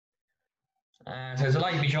So it's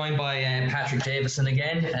delighted to be joined by Patrick Davison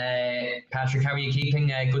again. Patrick, how are you keeping?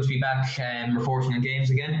 Good to be back reporting on games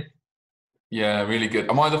again. Yeah, really good.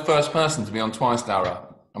 Am I the first person to be on twice,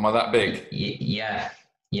 Dara? Am I that big? Yeah,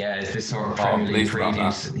 yeah. Is this sort of Oh, Premier I'm League pleased about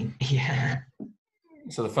previews? that. Yeah,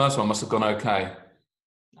 So the first one must have gone okay.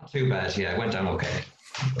 not too bad. Yeah, it went down okay.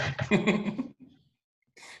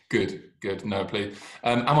 Good, good. No, please.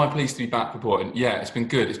 Am I pleased to be back reporting? Yeah, it's been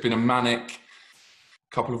good. It's been a manic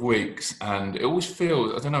couple of weeks, and it always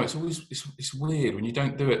feels, I don't know, it's weird when you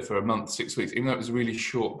don't do it for a month, 6 weeks, even though it was a really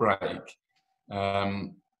short break.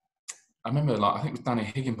 Um, I remember, like, I think it was Danny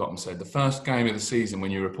Higginbottom said, the first game of the season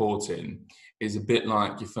when you're reporting is a bit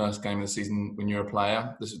like your first game of the season when you're a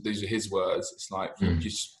player. These are his words. It's like Mm.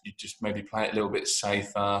 you just maybe play it a little bit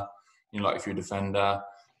safer. Like if you're a defender,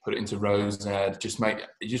 put it into rose ed.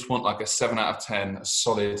 You just want like a 7 out of 10, a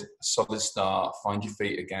solid start. Find your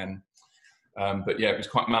feet again. But yeah, it was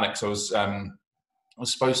quite manic. So I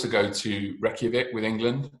was supposed to go to Reykjavik with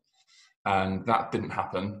England, and that didn't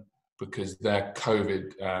happen because their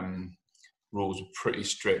COVID rules were pretty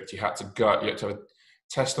strict. You had to have a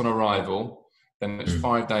test on arrival, then it's Mm.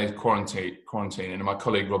 5 days quarantine. And my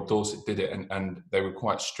colleague Rob Dorset did it, and they were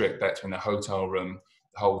quite strict. They had to be in their hotel room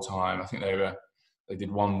the whole time. I think they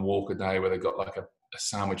did one walk a day where they got like a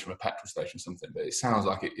sandwich from a petrol station or something. But it sounds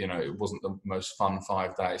like it wasn't the most fun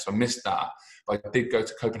 5 days. So I missed that. But I did go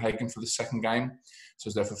to Copenhagen for the second game. So I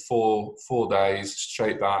was there for four days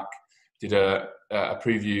straight back. Did a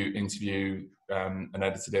preview interview and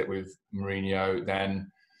edited it with Mourinho.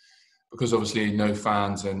 Then, because obviously no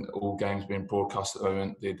fans and all games being broadcast at the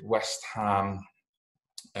moment, did West Ham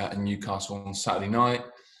and Newcastle on Saturday night,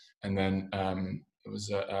 and then it was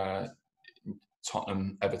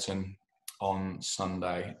Tottenham Everton on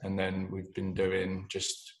Sunday, and then we've been doing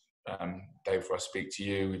just day before I speak to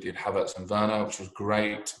you, we did Havertz and Werner, which was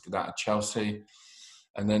great. Did that at Chelsea.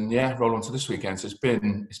 And then roll on to this weekend. So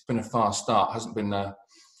it's been a fast start. Hasn't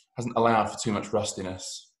allowed for too much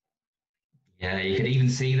rustiness. Yeah, you could even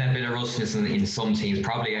see that bit of rustiness in some teams.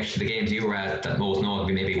 Probably actually the games you were at that most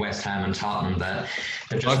notably maybe West Ham and Tottenham. That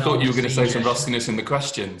they're I just thought no you were going to say some procedure. rustiness in the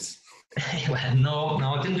questions. Well,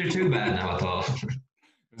 no, it didn't do too bad now. I thought.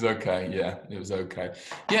 It was okay. Yeah, it was okay.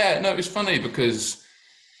 Yeah, no, it was funny because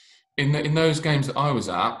in those games that I was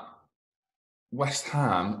at, West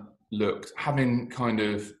Ham looked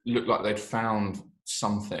like they'd found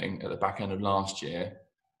something at the back end of last year.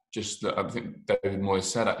 Just that I think David Moyes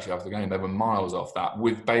said actually after the game, they were miles off that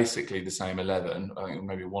with basically the same 11. I think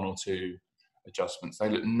maybe one or two adjustments. They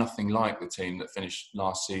looked nothing like the team that finished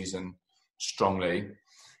last season strongly.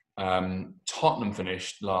 Tottenham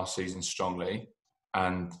finished last season strongly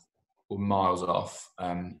and were miles off,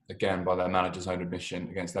 again, by their manager's own admission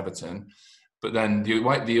against Everton. But then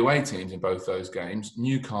the away teams in both those games,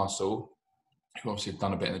 Newcastle, who obviously have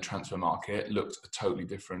done a bit in the transfer market, looked a totally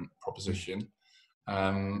different proposition.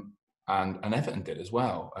 And Everton did as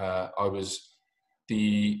well. I was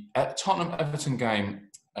the Tottenham Everton game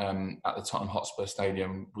at the Tottenham Hotspur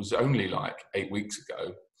Stadium was only like 8 weeks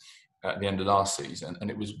ago at the end of last season, and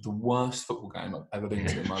it was the worst football game I've ever been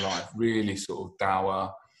to in my life. Really sort of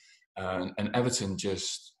dour, and Everton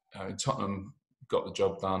just Tottenham got the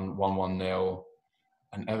job done, 1-1-0,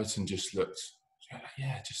 and Everton just looked,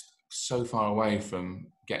 just so far away from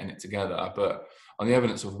getting it together. But on the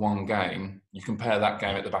evidence of one game, you compare that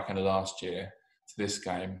game at the back end of last year to this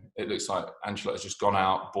game, it looks like Ancelotti's just gone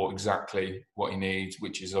out, bought exactly what he needs,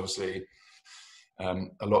 which is obviously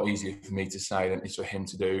a lot easier for me to say than it's for him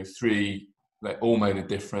to do. They all made a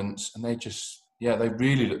difference, and they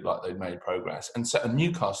really looked like they'd made progress. And so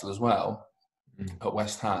Newcastle as well, at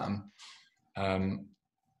West Ham,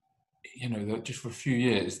 just for a few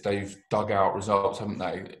years, they've dug out results, haven't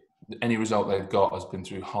they? Any result they've got has been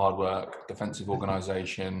through hard work, defensive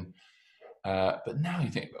organisation. But now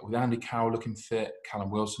you think, with Andy Carroll looking fit,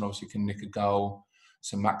 Callum Wilson obviously can nick a goal,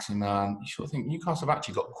 so Maximan, you sort of think Newcastle have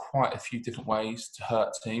actually got quite a few different ways to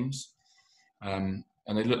hurt teams. And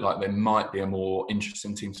they look like they might be a more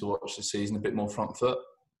interesting team to watch this season, a bit more front foot.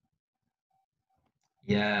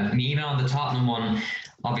 Yeah, I mean, even on the Tottenham one,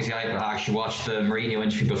 obviously I actually watched the Mourinho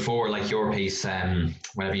interview before, like your piece,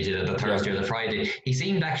 whenever you did it, the Thursday or the Friday. He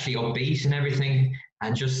seemed actually upbeat and everything,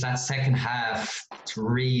 and just that second half, it's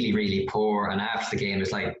really, really poor. And after the game,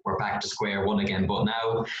 it's like we're back to square one again. But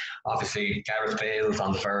now, obviously, Gareth Bale's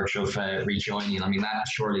on the verge of rejoining. I mean, that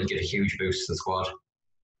surely will give a huge boost to the squad.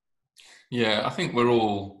 Yeah, I think we're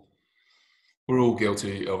all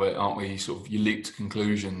guilty of it, aren't we? Sort of you leap to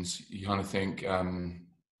conclusions. You kind of think,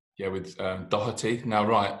 with Doherty. Now,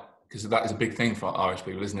 right, because that is a big thing for Irish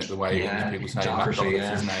people, isn't it? The way English Yeah, people say Matt Doherty, Doherty's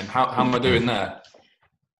yeah. his name. How am I doing there?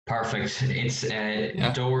 Perfect. It's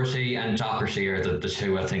Yeah. Doherty and Doherty are the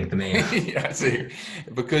two, I think, the main. Yeah, see,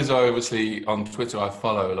 because I obviously on Twitter I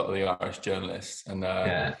follow a lot of the Irish journalists and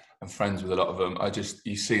Yeah. I'm friends with a lot of them.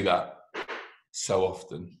 You see that so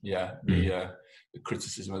often. Yeah, the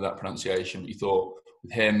criticism of that pronunciation. But you thought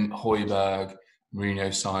with him, Højbjerg, Mourinho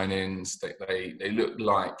signings, they looked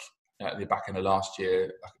like at the back end of last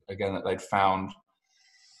year again that they'd found.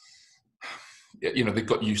 You know, they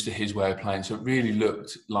got used to his way of playing, so it really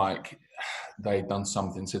looked like they'd done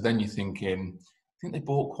something. So then you're thinking, I think they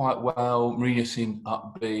bought quite well. Mourinho seemed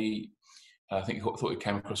upbeat. I think he thought it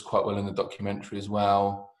came across quite well in the documentary as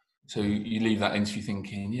well. So you leave that interview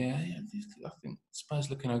thinking, yeah, I think Spurs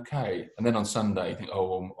looking okay. And then on Sunday, you think,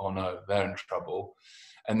 oh no, they're in trouble.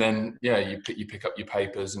 And then, yeah, you pick up your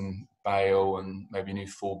papers and Bale and maybe a new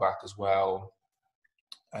fullback as well.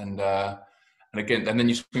 And again, and then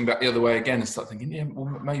you swing back the other way again and start thinking, yeah, well,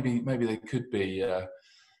 maybe they could be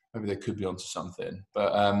onto something.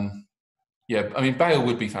 But yeah, I mean, Bale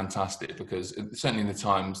would be fantastic because certainly in the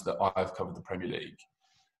times that I've covered the Premier League,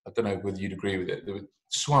 I don't know whether you'd agree with it. There was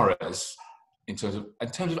Suarez in terms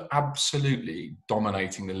of absolutely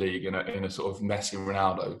dominating the league in a sort of Messi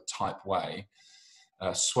Ronaldo type way.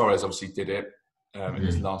 Suarez obviously did it in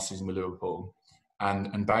his last season with Liverpool,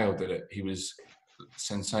 and Bale did it. He was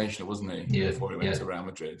sensational, wasn't he? Yeah, before he went to Real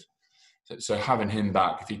Madrid. So having him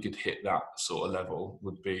back, if he could hit that sort of level,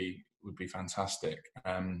 would be fantastic.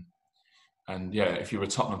 And yeah, if you were a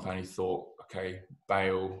Tottenham fan, you thought, okay,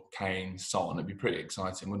 Bale, Kane, Son, it'd be pretty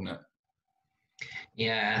exciting, wouldn't it?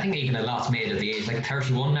 Yeah, I think even a lot's made of the age. Like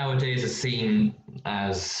 31 nowadays is seen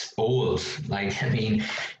as old. Like, I mean,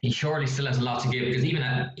 he surely still has a lot to give because even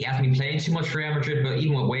he hasn't been playing too much for Real Madrid, but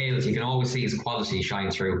even with Wales, you can always see his quality shine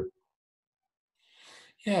through.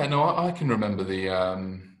 Yeah, no, I can remember there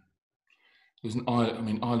was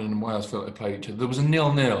Ireland and Wales felt they played each other. There was a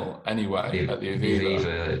 0-0 anyway at the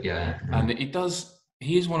Aviva. Yeah. And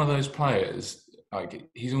he is one of those players, like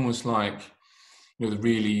he's almost like, you know, the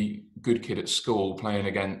really good kid at school playing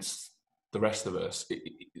against the rest of us.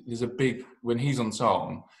 When he's on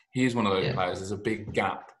song, he is one of those players. There's a big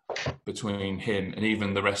gap between him and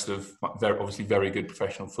even the rest of obviously very good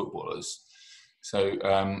professional footballers.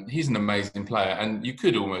 So he's an amazing player, and you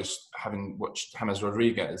could almost, having watched James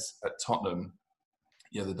Rodriguez at Tottenham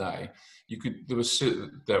the other day,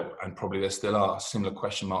 and probably there still are similar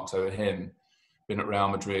question marks over him. Been at Real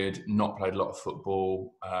Madrid, not played a lot of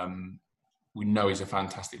football. We know he's a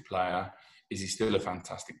fantastic player. Is he still a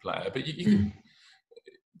fantastic player? But you can,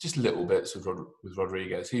 just little bits with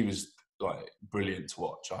Rodriguez. He was like brilliant to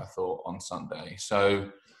watch, I thought, on Sunday. So.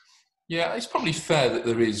 Yeah, it's probably fair that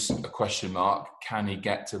there is a question mark. Can he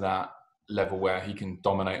get to that level where he can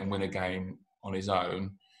dominate and win a game on his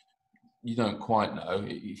own? You don't quite know.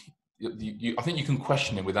 I think you can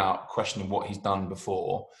question him without questioning what he's done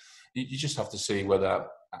before. You just have to see whether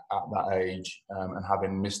at that age and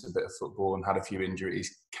having missed a bit of football and had a few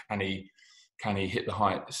injuries, can he hit the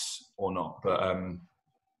heights or not? But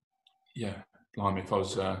yeah, blimey, if I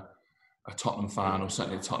was a Tottenham fan or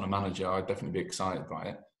certainly a Tottenham manager, I'd definitely be excited by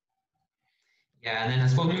it. Yeah, and then I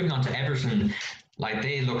suppose moving on to Everton, like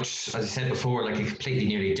they looked, as I said before, like a completely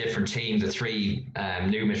nearly different team. The three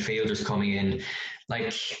new midfielders coming in,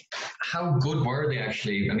 like how good were they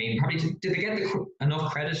actually? I mean, probably did they get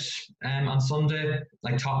enough credit on Sunday?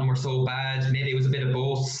 Like Tottenham were so bad, maybe it was a bit of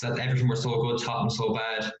both. That Everton were so good, Tottenham so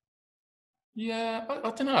bad. Yeah, I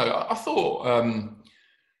don't know. I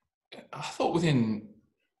thought within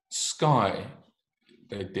Sky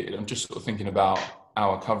they did. I'm just sort of thinking about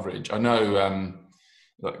our coverage. I know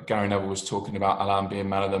like Gary Neville was talking about Alan being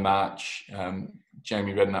man of the match.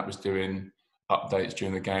 Jamie Redknapp was doing updates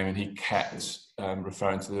during the game, and he kept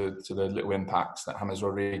referring to the little impacts that James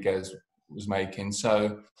Rodriguez was making.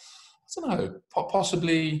 So I don't know,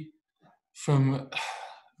 possibly from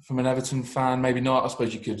an Everton fan, maybe not. I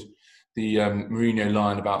suppose you could. The Mourinho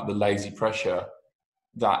line about the lazy pressure,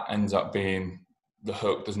 that ends up being the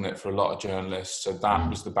hook, doesn't it, for a lot of journalists? So that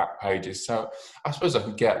was the back pages. So I suppose I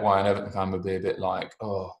could get why an Everton fan would be a bit like,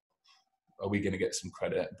 oh, are we going to get some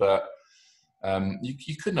credit? But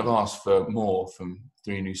you couldn't have asked for more from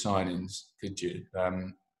three new signings, could you?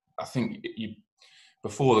 I think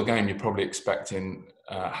before the game, you're probably expecting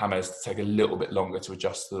James to take a little bit longer to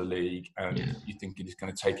adjust to the league, and you think it's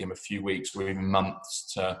going to take him a few weeks or even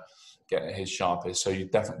months to get at his sharpest. So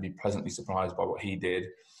you'd definitely be pleasantly surprised by what he did.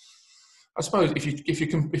 I suppose if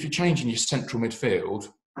you're changing your central midfield,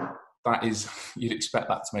 that is, you'd expect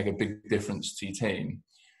that to make a big difference to your team,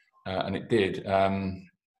 and it did. I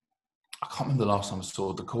can't remember the last time I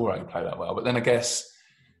saw Decore play that well, but then I guess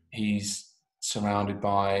he's surrounded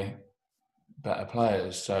by better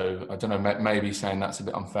players. So I don't know, maybe saying that's a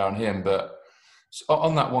bit unfair on him, but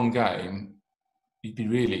on that one game, you'd be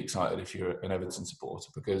really excited if you're an Everton supporter,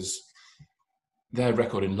 because their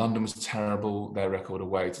record in London was terrible. Their record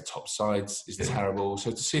away to top sides is terrible.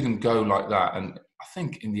 So to see them go like that, and I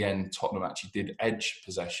think in the end Tottenham actually did edge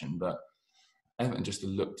possession, but Everton just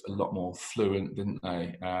looked a lot more fluent, didn't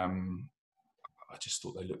they? I just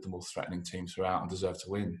thought they looked the more threatening team throughout and deserved to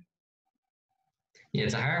win. Yeah,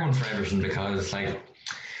 it's a hard one for Everton because like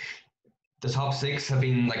the top six have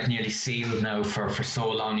been like nearly sealed now for so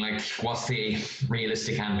long. Like, what's the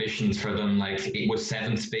realistic ambitions for them? Like, it was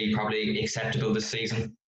seventh be probably acceptable this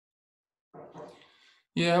season.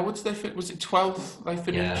 Yeah, what did they fit? Was it 12th they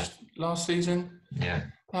finished last season? Yeah.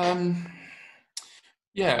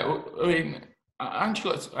 Yeah, I mean,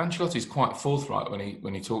 Ancelotti's quite forthright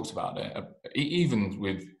when he talks about it. Even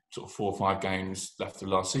with sort of 4 or 5 games left of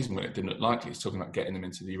last season when it didn't look likely, he's talking about getting them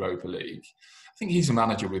into the Europa League. I think he's a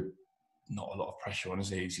manager with not a lot of pressure on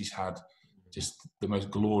his knees. He's had just the most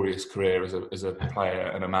glorious career as a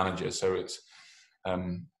player and a manager. So it's,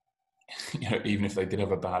 even if they did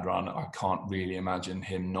have a bad run, I can't really imagine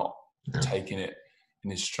him not taking it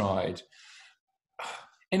in his stride.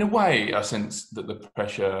 In a way, I sense that the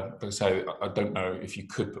pressure, like I say, I don't know if you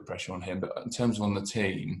could put pressure on him, but in terms of on the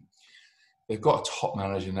team, they've got a top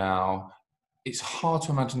manager now. It's hard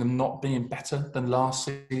to imagine them not being better than last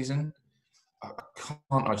season. I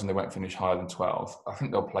can't imagine they won't finish higher than 12th. I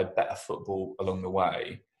think they'll play better football along the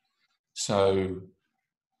way. So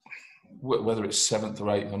whether it's 7th or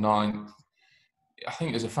 8th or 9th, I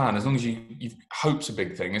think as a fan, as long as hope's a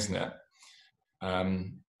big thing, isn't it?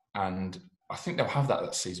 And I think they'll have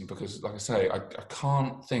that season because, like I say, I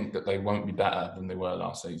can't think that they won't be better than they were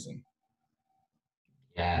last season.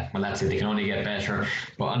 Yeah, well, that's it. They can only get better.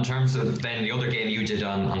 But in terms of then the other game you did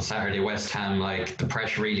on Saturday, West Ham, like the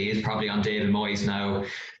pressure really is probably on David Moyes now.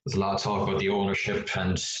 There's a lot of talk about the ownership,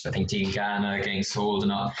 and I think Dean Gana getting sold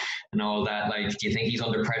and all that. Like, do you think he's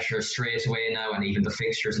under pressure straight away now? And even the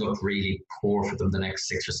fixtures look really poor for them the next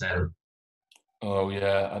 6 or 7. Oh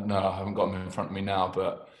yeah, no, I haven't got them in front of me now,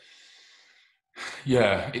 but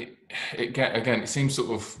yeah, it seems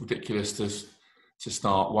sort of ridiculous to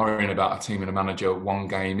start worrying about a team and a manager one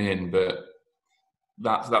game in, but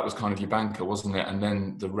that was kind of your banker, wasn't it? And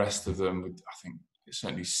then the rest of them, I think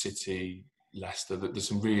certainly City, Leicester, there's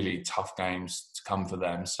some really tough games to come for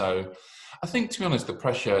them. So I think, to be honest, the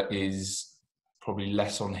pressure is probably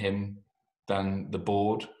less on him than the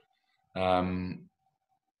board. Sorry,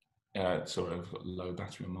 I've got low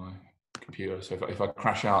battery on my computer, so if I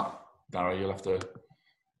crash out, Darryl,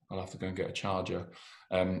 I'll have to go and get a charger.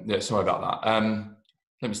 Sorry about that.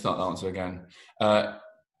 Let me start the answer again.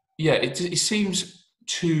 It seems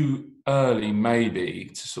too early,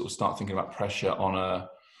 maybe, to sort of start thinking about pressure on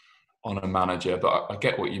a manager. But I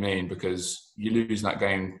get what you mean, because you lose that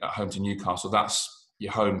game at home to Newcastle. That's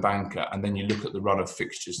your home banker, and then you look at the run of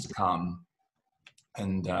fixtures to come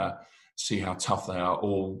and see how tough they are,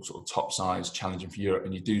 all sort of top sides challenging for Europe,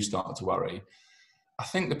 and you do start to worry. I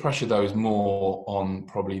think the pressure, though, is more on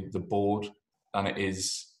probably the board than it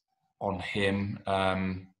is on him.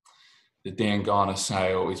 The Diangana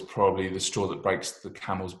sale is probably the straw that breaks the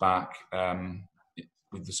camel's back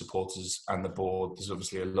with the supporters and the board. There's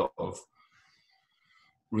obviously a lot of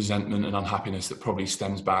resentment and unhappiness that probably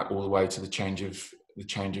stems back all the way to the change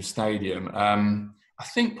of stadium. I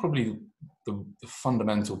think probably the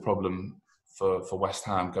fundamental problem for West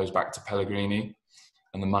Ham goes back to Pellegrini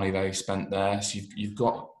and the money they spent there. So you've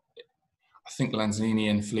got, I think Lanzini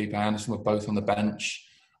and Felipe Anderson were both on the bench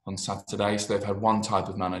on Saturday. So they've had one type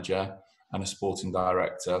of manager and a sporting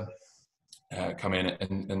director come in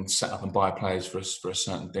and set up and buy players for a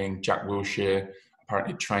certain thing. Jack Wilshere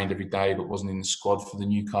apparently trained every day but wasn't in the squad for the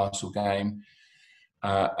Newcastle game.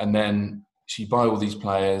 And then so you buy all these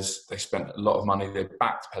players, they spent a lot of money, they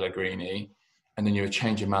backed Pellegrini, and then you're a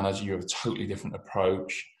change of manager, you have a totally different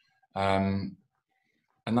approach.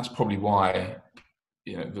 And that's probably why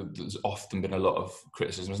there's often been a lot of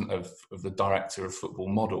criticism, isn't there, of the director of football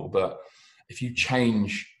model. But if you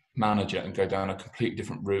change manager and go down a completely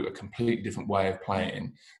different route, a completely different way of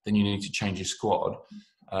playing, then you need to change your squad.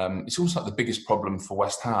 It's almost like the biggest problem for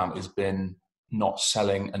West Ham has been not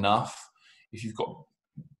selling enough. If you've got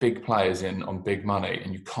big players in on big money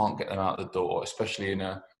and you can't get them out the door, especially in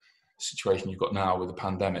a situation you've got now with the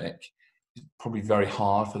pandemic, it's probably very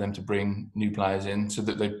hard for them to bring new players in, so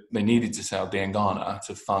that they needed to sell Diangana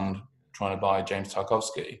to fund trying to buy James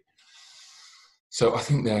Tarkowski. So I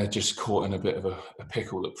think they're just caught in a bit of a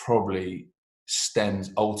pickle that probably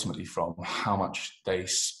stems ultimately from how much they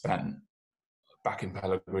spent back in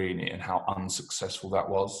Pellegrini and how unsuccessful that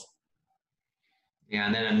was. Yeah,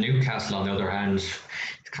 and then in Newcastle, on the other hand,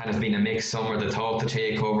 it's kind of been a mixed summer. They thought the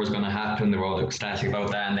takeover was going to happen. They were all ecstatic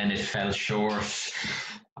about that, and then it fell short.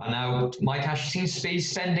 And now Mike Ashley seems to be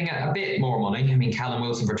spending a bit more money. I mean, Callum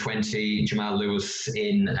Wilson for 20, Jamal Lewis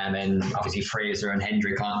in, and then obviously Fraser and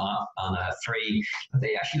Hendrick on a 3.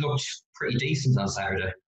 They actually looked pretty decent on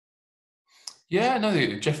Saturday. Yeah,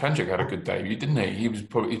 no, Jeff Hendrick had a good debut, didn't he? He's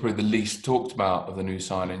probably the least talked about of the new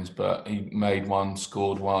signings, but he made one,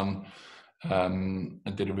 scored one, and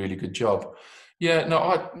did a really good job. Yeah,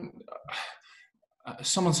 no,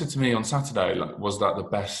 someone said to me on Saturday, like, was that the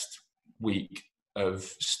best week of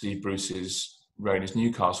Steve Bruce's reign as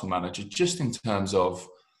Newcastle manager, just in terms of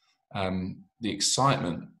the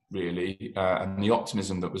excitement, really, and the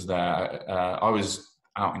optimism that was there. I was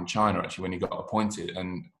out in China, actually, when he got appointed,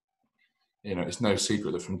 and it's no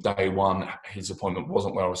secret that from day one, his appointment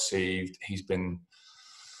wasn't well received. He's been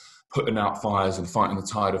putting out fires and fighting the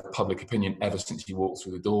tide of public opinion ever since he walked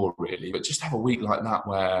through the door, really. But just have a week like that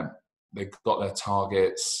where they've got their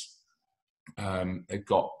targets, they've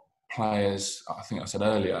got players, I think I said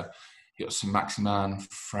earlier, you got some Maximan,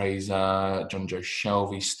 Fraser, John Joe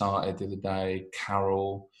Shelby started the other day,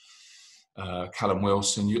 Carroll, Callum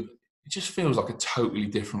Wilson. It just feels like a totally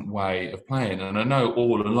different way of playing. And I know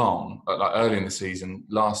all along, like early in the season,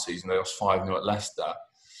 last season, they lost 5-0 at Leicester.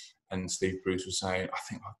 And Steve Bruce was saying, I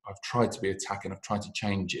think I've tried to be attacking, I've tried to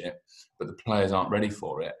change it, but the players aren't ready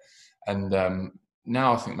for it. And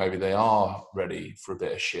now I think maybe they are ready for a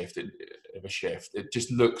bit of shift. It just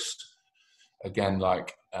looks, again,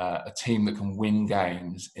 like a team that can win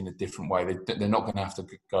games in a different way. They're not going to have to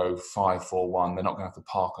go 5-4-1. They're not going to have to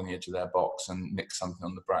park on the edge of their box and nick something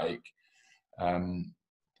on the break.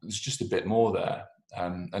 There's just a bit more there.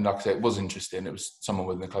 And like I said, it was interesting. It was someone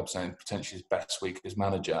within the club saying potentially his best week as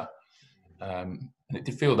manager. And it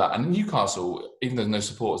did feel that. And Newcastle, even though there's no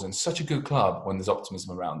supporters, and such a good club when there's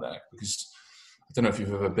optimism around there. Because I don't know if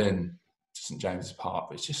you've ever been to St James's Park,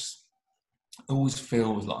 but it always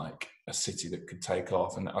feels like a city that could take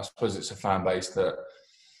off. And I suppose it's a fan base that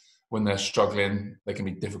when they're struggling, they can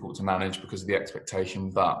be difficult to manage because of the expectation.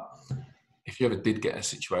 But if you ever did get a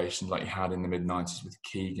situation like you had in the mid-90s with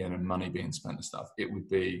Keegan and money being spent and stuff, they would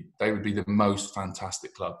be the most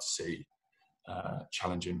fantastic club to see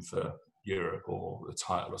challenging for Europe or the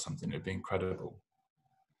title or something. It would be incredible.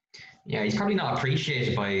 Yeah, he's probably not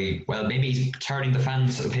appreciated by, well, maybe he's turning the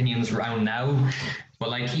fans' opinions around now, but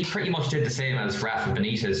like he pretty much did the same as Rafa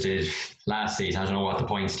Benitez did last season. I don't know what the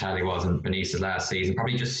points tally was in Benitez last season.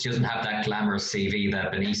 Probably just doesn't have that glamorous CV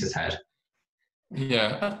that Benitez had.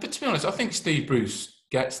 Yeah, but to be honest, I think Steve Bruce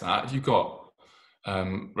gets that. If you've got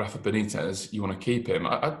Rafa Benitez, you want to keep him.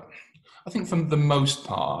 I think for the most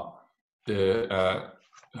part,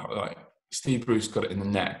 Steve Bruce got it in the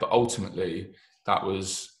net, but ultimately that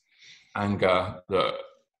was anger that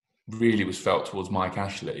really was felt towards Mike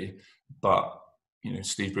Ashley. But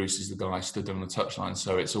Steve Bruce is the guy who stood on the touchline,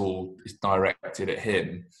 so it's directed at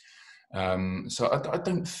him. So I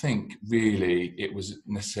don't think really it was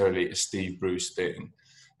necessarily a Steve Bruce thing.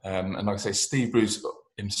 And like I say, Steve Bruce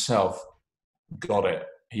himself got it.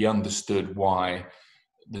 He understood why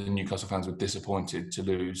the Newcastle fans were disappointed to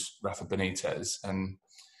lose Rafa Benitez. And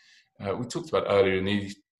we talked about earlier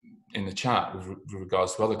in the chat with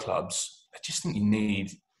regards to other clubs. I just think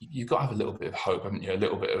you've got to have a little bit of hope, haven't you? A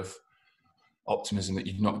little bit of optimism that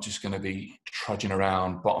you're not just going to be trudging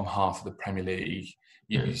around bottom half of the Premier League.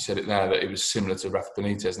 You said it there that it was similar to Rafa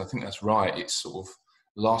Benitez, and I think that's right. It's sort of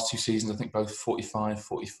last 2 seasons, I think both 45,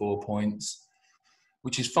 44 points,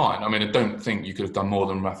 which is fine. I mean, I don't think you could have done more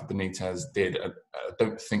than Rafa Benitez did. I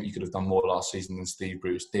don't think you could have done more last season than Steve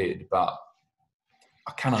Bruce did, but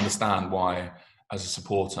I can understand why, as a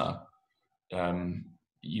supporter,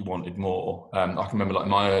 you wanted more. I can remember like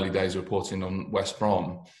my early days reporting on West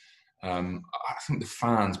Brom. I think the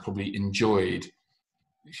fans probably enjoyed,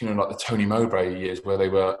 like the Tony Mowbray years where they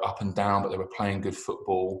were up and down, but they were playing good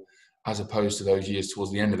football, as opposed to those years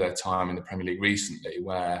towards the end of their time in the Premier League recently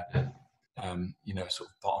where, sort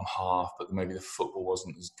of bottom half, but maybe the football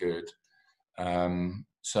wasn't as good.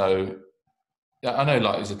 So, yeah, I know,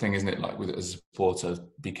 like, it's a thing, isn't it? Like, with it as a supporter,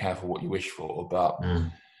 be careful what you wish for. But,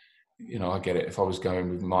 I get it. If I was going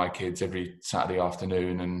with my kids every Saturday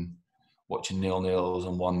afternoon and watching 0-0s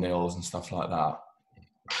and 1-0s and stuff like that,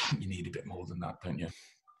 you need a bit more than that, don't you?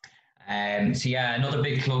 So yeah, another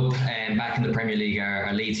big club back in the Premier League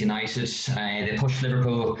are Leeds United. They pushed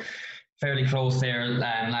Liverpool fairly close there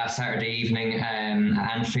last Saturday evening.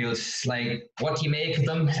 Anfield, like, what do you make of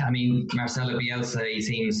them? I mean, Marcelo Bielsa, he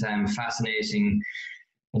seems fascinating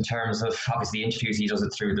in terms of obviously the interviews he does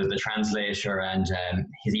it through the translator, and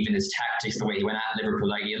his tactics, the way he went at Liverpool.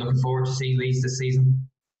 Like, are you looking forward to seeing Leeds this season?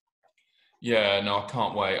 Yeah, no, I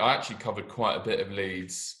can't wait. I actually covered quite a bit of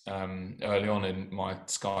Leeds early on in my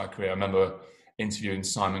Sky career. I remember interviewing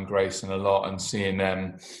Simon Grayson a lot and seeing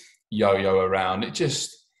them yo-yo around.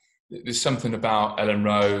 There's something about Ellen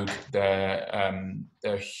Road, they're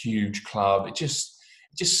a huge club. It just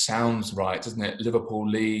sounds right, doesn't it? Liverpool,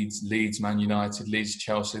 Leeds, Man United, Leeds,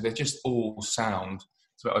 Chelsea. They just all sound.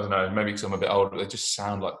 So I don't know. Maybe because I'm a bit older, but they just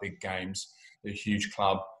sound like big games. They're a huge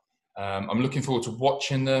club. I'm looking forward to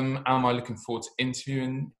watching them. Am I looking forward to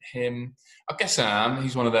interviewing him? I guess I am.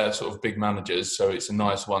 He's one of their sort of big managers, so it's a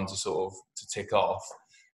nice one to tick off.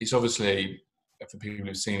 It's obviously, for people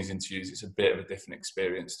who've seen his interviews, it's a bit of a different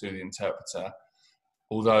experience through the interpreter.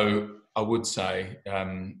 Although I would say,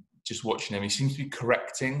 just watching him, he seems to be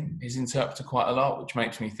correcting his interpreter quite a lot, which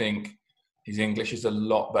makes me think his English is a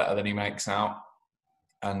lot better than he makes out.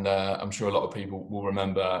 And I'm sure a lot of people will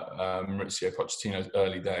remember Maurizio Pochettino's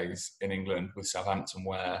early days in England with Southampton,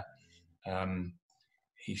 where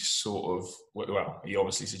he he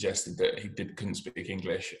obviously suggested that he couldn't speak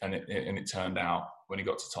English, and it turned out when he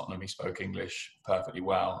got to Tottenham, he spoke English perfectly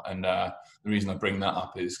well. And the reason I bring that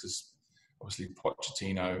up is because obviously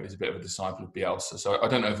Pochettino is a bit of a disciple of Bielsa, so I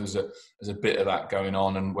don't know if there's a bit of that going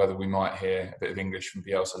on, and whether we might hear a bit of English from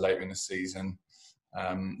Bielsa later in the season.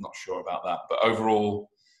 Not sure about that, but overall,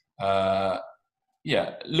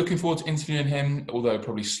 looking forward to interviewing him, although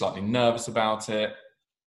probably slightly nervous about it,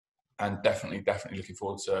 and definitely looking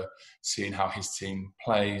forward to seeing how his team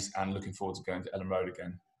plays, and looking forward to going to Ellen Road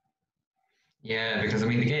again. Yeah, because I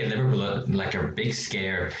mean, they gave Liverpool a big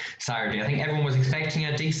scare Saturday. I think everyone was expecting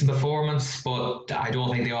a decent performance, but I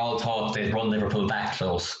don't think they all thought they'd run Liverpool that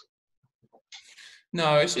close.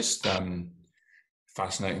 No, it's just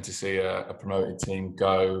fascinating to see a promoted team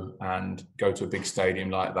go to a big stadium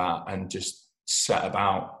like that and just set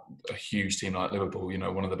about a huge team like Liverpool,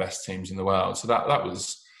 one of the best teams in the world. So that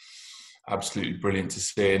was absolutely brilliant to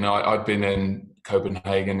see. And I'd been in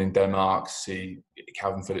Copenhagen in Denmark to see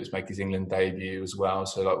Calvin Phillips make his England debut as well.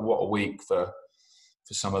 So what a week for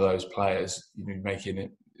some of those players, making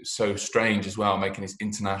it so strange as well, making his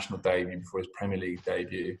international debut before his Premier League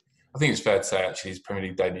debut. I think it's fair to say actually his Premier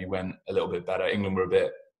League debut went a little bit better. England were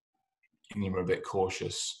a bit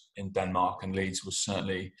cautious in Denmark, and Leeds was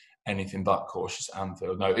certainly anything but cautious at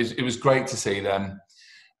Anfield. No, it was great to see them,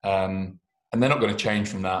 and they're not going to change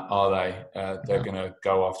from that, are they? They're going to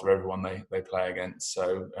go after everyone they play against.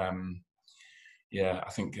 So I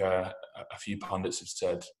think a few pundits have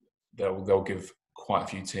said they'll give quite a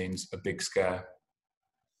few teams a big scare.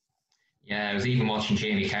 Yeah, I was even watching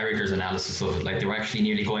Jamie Carragher's analysis of it. Like, they were actually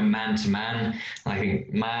nearly going man to man. I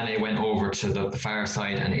think Mane went over to the far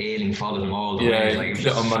side, and Ayling followed him all the way. Like, he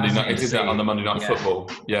did that on the Monday Night Football.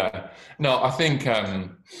 Yeah, no, I think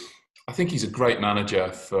he's a great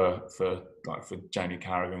manager for Jamie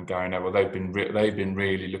Carragher and Gary Neville. They've been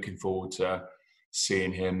really looking forward to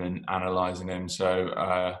seeing him and analysing him. So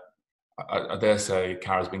I dare say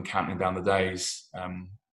Carragher's been counting down the days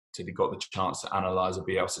till he got the chance to analyse a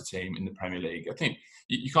Bielsa team in the Premier League. I think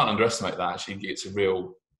you can't underestimate that. Actually, it's a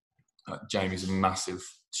real. Jamie's a massive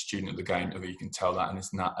student of the game. I think you can tell that in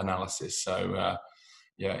his analysis. So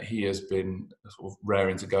he has been sort of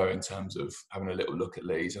raring to go in terms of having a little look at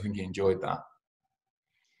Leeds. I think he enjoyed that.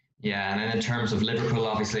 Yeah, and then in terms of Liverpool,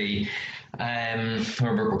 obviously,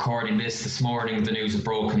 we're recording this morning. The news is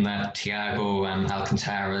broken that Thiago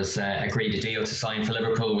Alcantara's agreed a deal to sign for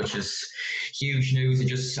Liverpool, which is huge news. It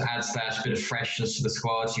just adds that bit of freshness to the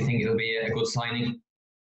squad. Do you think it'll be a good signing?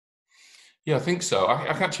 Yeah, I think so. I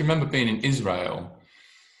actually remember being in Israel.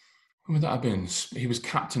 When would that have been? He was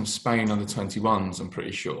captain Spain under 21s, I'm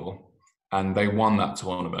pretty sure. And they won that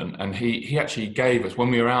tournament. And he actually gave us, when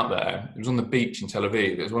we were out there, it was on the beach in Tel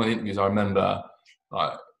Aviv. It was one of the interviews I remember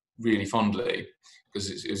really fondly,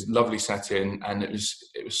 because it was a lovely setting, and it was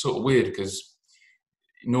sort of weird because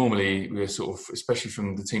normally we're sort of, especially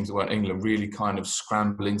from the teams that weren't England, really kind of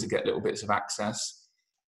scrambling to get little bits of access.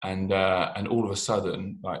 And all of a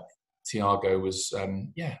sudden, Thiago was,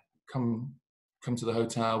 come to the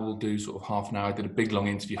hotel, we'll do sort of half an hour. I did a big long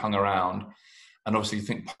interview, hung around. And obviously, I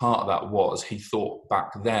think part of that was he thought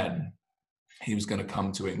back then he was going to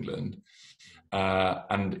come to England.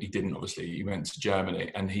 And he didn't, obviously. He went to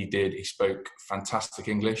Germany, and he did. He spoke fantastic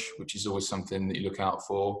English, which is always something that you look out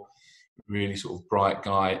for. Really sort of bright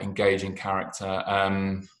guy, engaging character.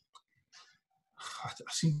 I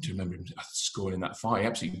seem to remember him scoring in that fight. He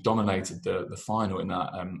absolutely dominated the final in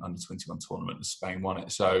that under-21 tournament, and Spain won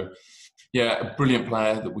it. So, yeah, a brilliant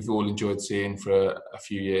player that we've all enjoyed seeing for a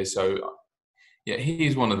few years. So, Yeah, he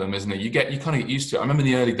is one of them, isn't he? You kind of get used to it. I remember in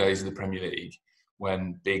the early days of the Premier League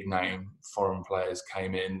when big name foreign players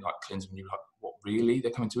came in, like Klinsmann, you were like, what, really?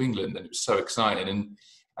 They're coming to England? And it was so exciting.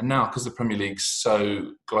 And now, because the Premier League's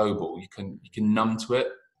so global, you can numb to it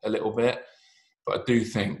a little bit. But I do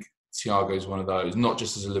think Thiago is one of those, not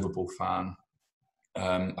just as a Liverpool fan.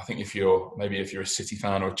 I think if you're a City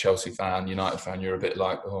fan or a Chelsea fan, United fan, you're a bit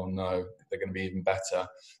like, oh no, they're going to be even better.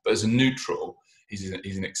 But as a neutral, he's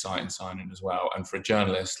an exciting signing as well. And for a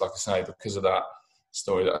journalist, like I say, because of that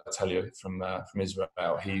story that I tell you from Israel,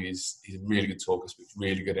 he's a really good talker, speaks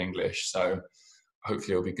really good English. So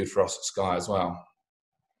hopefully it'll be good for us at Sky as well.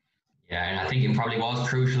 Yeah, and I think it probably was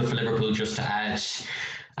crucial for Liverpool just to add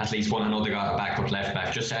at least one another backup left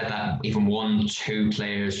back, just to add that even 1-2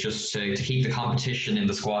 players just to keep the competition in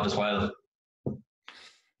the squad as well.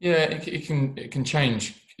 Yeah, it can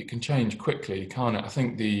change. It can change quickly, can't it? I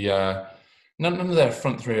think none of their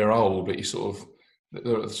front three are old, but they're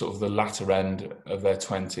sort of the latter end of their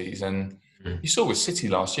 20s. And you saw with City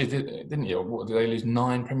last year, didn't you? What, did they lose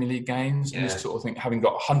 9 Premier League games? Yeah. And you sort of think, having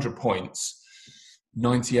got 100 points,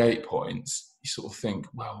 98 points, you sort of think,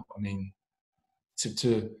 well, I mean,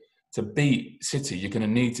 to beat City, you're going to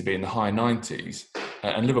need to be in the high 90s,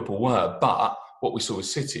 and Liverpool were. But what we saw with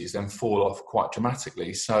City is then fall off quite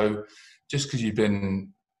dramatically. So just because you've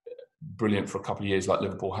been brilliant for a couple of years like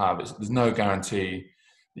Liverpool have, there's no guarantee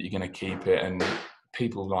that you're going to keep it. And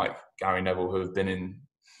people like Gary Neville, who have been in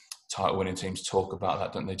title-winning teams, talk about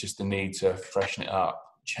that, don't they? Just the need to freshen it up,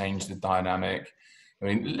 change the dynamic. I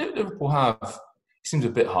mean, Liverpool have, it seems a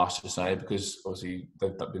bit harsh to say because obviously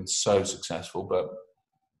they've been so successful, but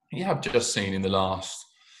you have just seen in the last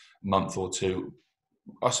month or two,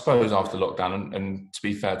 I suppose after lockdown, and to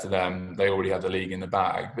be fair to them, they already had the league in the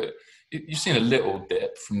bag, but you've seen a little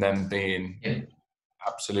dip from them being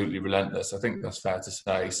absolutely relentless. I think that's fair to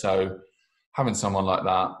say. So having someone like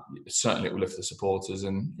that, certainly it will lift the supporters,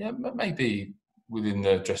 and yeah, maybe within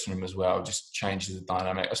the dressing room as well, just changes the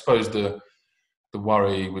dynamic. I suppose the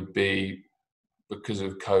worry would be, because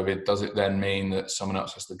of COVID, does it then mean that someone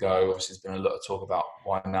else has to go? Obviously, there's been a lot of talk about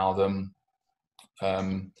Wijnaldum.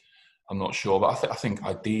 I'm not sure, but I think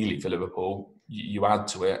ideally for Liverpool, you add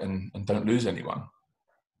to it and don't lose anyone.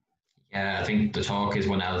 Yeah, I think the talk is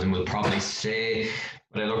Wijnaldum will probably stay,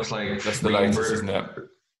 but it looks like that's the latest, isn't it?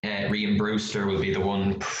 Ryan Brewster will be the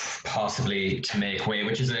one possibly to make way,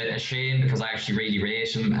 which is a shame because I actually really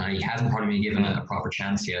rate him and he hasn't probably been given a proper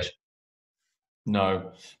chance yet.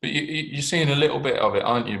 No, but you're seeing a little bit of it,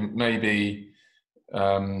 aren't you? Maybe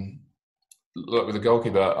look with the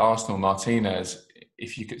goalkeeper, Arsenal, Martinez.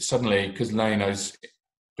 If you could suddenly, because Leno's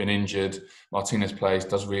been injured, Martinez plays,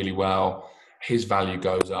 does really well, his value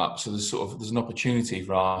goes up. So there's an opportunity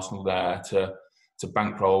for Arsenal there to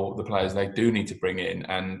bankroll the players they do need to bring in,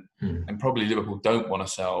 and probably Liverpool don't want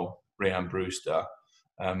to sell Ryan Brewster.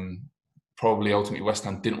 Probably ultimately West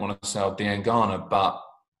Ham didn't want to sell Diangana, but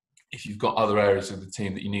if you've got other areas of the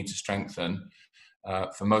team that you need to strengthen,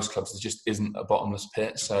 for most clubs there just isn't a bottomless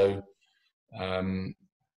pit. So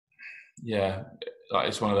yeah, like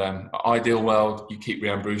it's one of them. Ideal world, you keep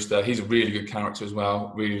Ryan Brewster. He's a really good character as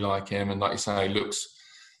well. Really like him, and like you say, looks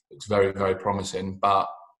very, very promising. But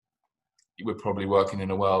we're probably working in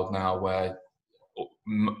a world now where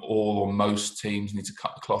all or most teams need to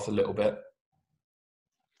cut the cloth a little bit.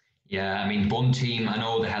 Yeah, I mean, one team, I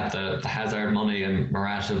know they had the Hazard money and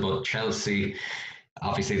Morata, but Chelsea,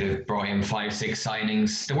 obviously they've brought in 5-6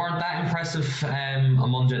 signings. They weren't that impressive on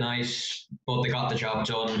Monday night, but they got the job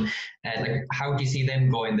done. How do you see them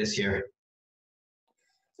going this year?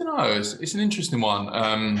 I don't know, it's an interesting one.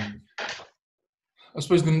 I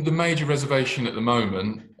suppose the major reservation at the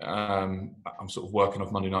moment, I'm sort of working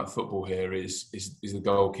off Monday Night Football here, is the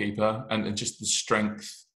goalkeeper and just the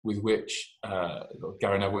strength with which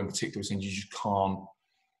Gary Neville in particular was saying you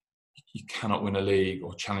cannot win a league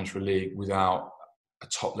or challenge for a league without a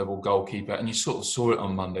top level goalkeeper. And you sort of saw it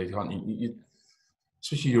on Monday, can't you?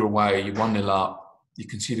 Especially you're away, you're 1-0 up, you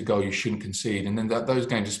concede a goal you shouldn't concede. And then those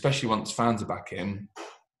games, especially once fans are back in,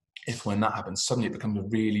 when that happens, suddenly it becomes a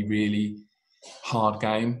really, really hard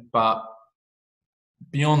game. But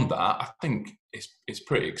beyond that, I think it's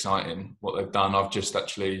pretty exciting what they've done. I've just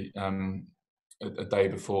actually a day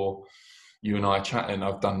before you and I are chatting,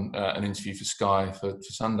 I've done an interview for Sky for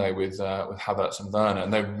Sunday with Havertz and Werner,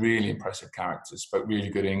 and they're really impressive characters. Spoke really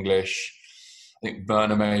good English. I think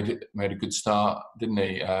Werner made a good start, didn't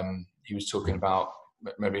he? He was talking about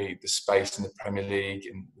maybe the space in the Premier League,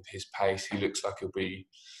 and with his pace, he looks like he'll be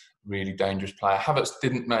a really dangerous player. Havertz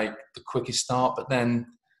didn't make the quickest start, but then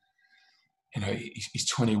he's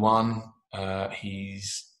 21.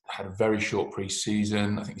 He's had a very short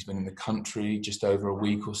pre-season. I think he's been in the country just over a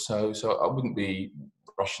week or so. So I wouldn't be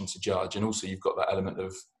rushing to judge. And also you've got that element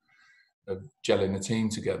of gelling the team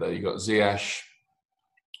together. You've got Ziyech.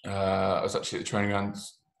 I was actually at the training ground,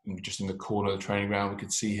 just in the corner of the training ground. We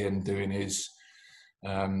could see him doing his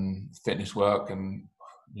fitness work. And,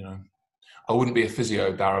 you know, I wouldn't be a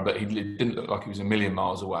physio, Darragh, but he didn't look like he was a million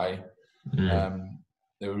miles away.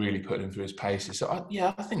 They were really putting him through his paces. So,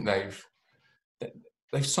 I think they've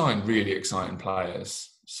signed really exciting players.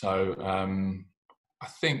 So I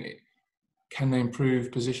think, can they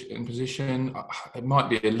improve position? It might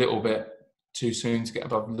be a little bit too soon to get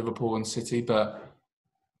above Liverpool and City, but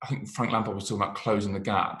I think Frank Lampard was talking about closing the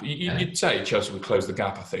gap. You'd say Chelsea would close the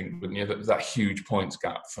gap, I think, wouldn't you? That huge points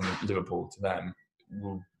gap from Liverpool to them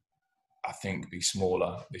will, I think, be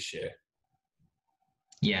smaller this year.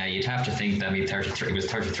 Yeah, you'd have to think that. It was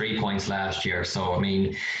 33 points last year. So, I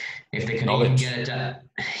mean, if they can even get it,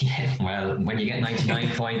 yeah, well, when you get 99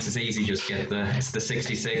 points, it's easy. Just get the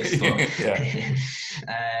 66.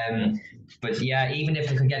 But yeah, even if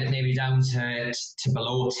they could get it maybe down to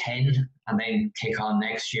below 10 and then kick on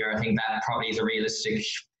next year, I think that probably is a realistic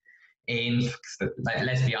aim.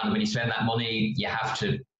 Let's be honest, when you spend that money, you have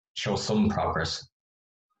to show some progress.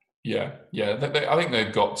 Yeah. I think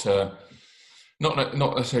they've got to not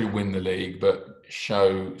necessarily win the league, but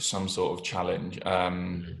show some sort of challenge.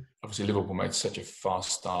 Obviously, Liverpool made such a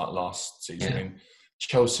fast start last season. Yeah. I mean,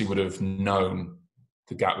 Chelsea would have known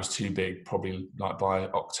the gap was too big probably like by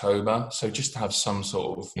October. So just to have some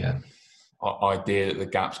sort of idea that the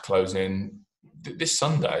gap's closing. This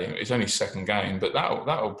Sunday, it's only second game, but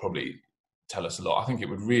that'll probably tell us a lot. I think it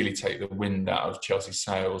would really take the wind out of Chelsea's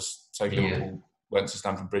sails. Say Liverpool went to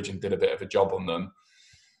Stamford Bridge and did a bit of a job on them.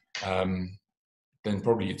 Then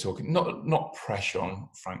probably you're talking not pressure on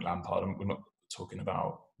Frank Lampard. We're not talking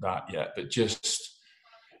about that yet, but just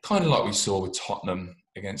kind of like we saw with Tottenham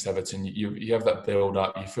against Everton. You have that build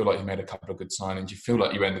up. You feel like you made a couple of good signings. You feel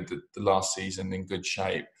like you ended the last season in good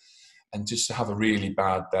shape, and just to have a really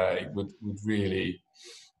bad day would really,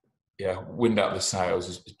 wind out the sails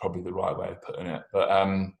is probably the right way of putting it. But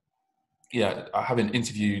having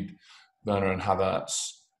interviewed Werner and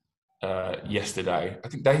Havertz yesterday, I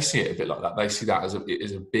think they see it a bit like that. They see that as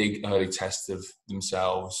a big early test of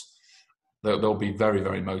themselves. They'll be very,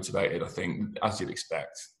 very motivated, I think, as you'd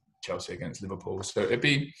expect, Chelsea against Liverpool. So it'd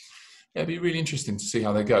be really interesting to see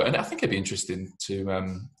how they go, and I think it'd be interesting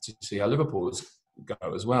to see how Liverpool's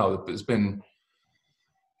go as well. There's been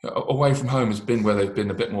away from home has been where they've been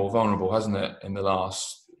a bit more vulnerable, hasn't it, in the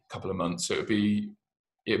last couple of months? So it'd be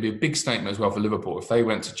a big statement as well for Liverpool if they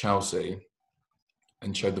went to Chelsea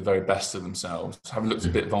and showed the very best of themselves, having looked a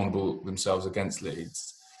bit vulnerable themselves against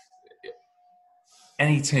Leeds.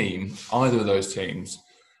 Any team, either of those teams,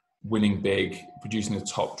 winning big, producing a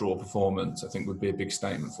top draw performance, I think would be a big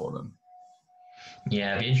statement for them.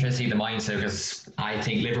 Yeah, it'd be interesting to see the mindset, because I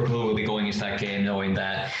think Liverpool will be going into that game knowing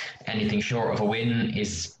that anything short of a win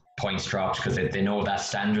is points dropped, because they know that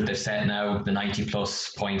standard they've set now, the 90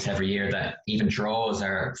 plus points every year, that even draws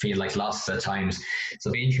feel like losses at times. So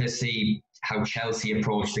it'll be interesting to see how Chelsea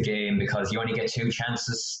approach the game, because you only get 2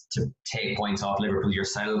 chances to take points off Liverpool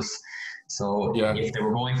yourselves. So if they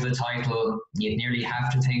were going for the title, you'd nearly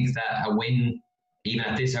have to think that a win, even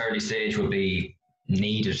at this early stage, would be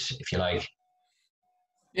needed, if you like.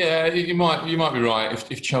 Yeah, you might be right.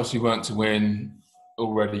 If Chelsea weren't to win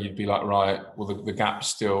already, you'd be like, right, well, the gap's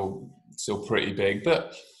still pretty big.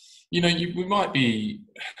 But we might be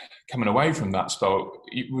coming away from that spell.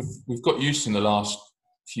 We've got used in the last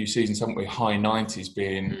few seasons, haven't we? High 90s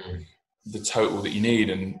being the total that you need,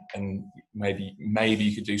 and maybe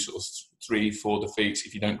you could do sort of 3-4 defeats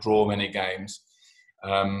if you don't draw many games.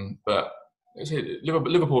 But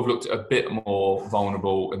Liverpool have looked a bit more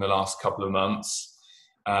vulnerable in the last couple of months.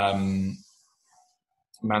 Man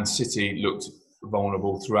City looked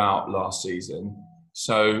vulnerable throughout last season.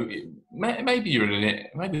 So maybe you're in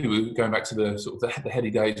it. Maybe we're going back to the sort of the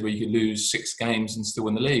heady days where you could lose 6 games and still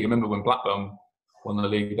win the league. I remember when Blackburn won the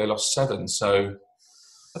league, they lost 7. So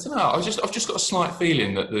I don't know. I've just got a slight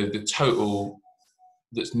feeling that the total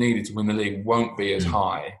that's needed to win the league won't be as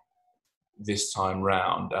high this time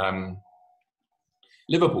round.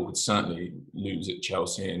 Liverpool could certainly lose at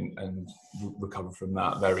Chelsea and recover from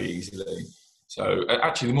that very easily. So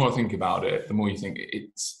actually, the more I think about it, the more you think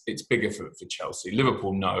it's bigger for Chelsea.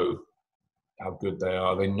 Liverpool know how good they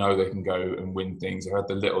are. They know they can go and win things. They had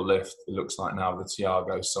the little lift, it looks like now, the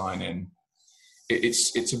Thiago signing.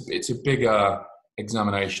 It's a bigger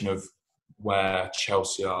examination of where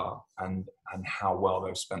Chelsea are and how well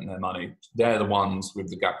they've spent their money. They're the ones with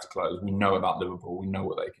the gap to close. We know about Liverpool. We know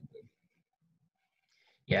what they can do.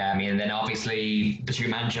 Yeah, I mean, and then obviously the two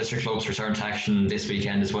Manchester clubs return to action this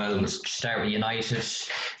weekend as well. Let's start with United.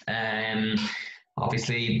 Um,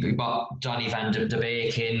 Obviously, we got Johnny Van de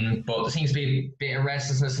Beek in, but there seems to be a bit of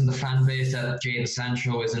restlessness in the fan base that Jadon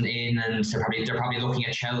Sancho isn't in, and they're probably looking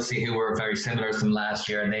at Chelsea, who were very similar to them last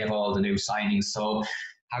year, and they have all the new signings. So,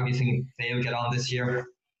 how do you think they'll get on this year?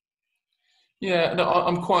 Yeah, no,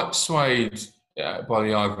 I'm quite swayed by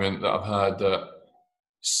the argument that I've heard that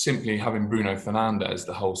simply having Bruno Fernandes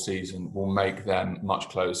the whole season will make them much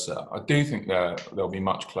closer. I do think they'll be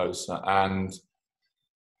much closer, and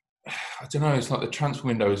I don't know. It's like the transfer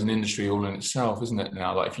window is an industry all in itself, isn't it?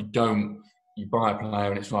 Now, like if you don't, you buy a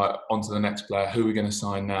player and it's like on to the next player. Who are we going to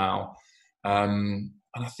sign now? And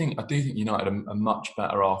I do think United are much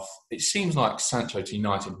better off. It seems like Sancho to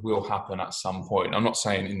United will happen at some point. I'm not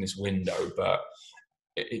saying in this window, but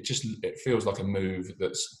it feels like a move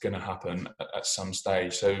that's going to happen at some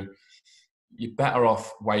stage. So you're better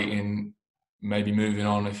off waiting, maybe moving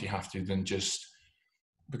on if you have to, than just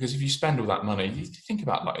because if you spend all that money, you think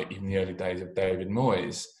about like even the early days of David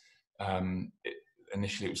Moyes.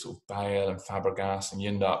 Initially, it was sort of Bale and Fabregas, and you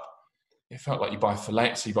end up. It felt like you buy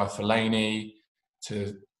Fellaini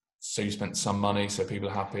so you spent some money, so people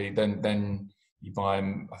are happy. Then you buy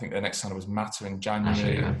him. I think the next signing was Mata in January,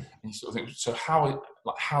 Actually, yeah. and you sort of think, so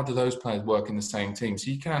how do those players work in the same team? So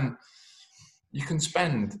you can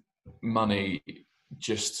spend money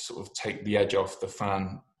just to sort of take the edge off the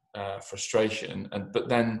fan frustration, but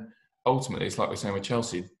then ultimately it's like we're saying with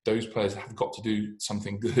Chelsea, those players have got to do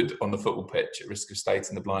something good on the football pitch at risk of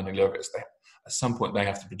stating the blinding locusts. At some point they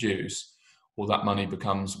have to produce, or that money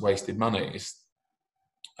becomes wasted money.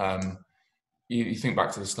 You think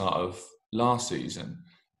back to the start of last season,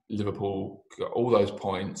 Liverpool got all those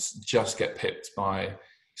points, just get pipped by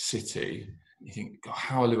City. You think, God,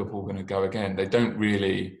 how are Liverpool going to go again? They don't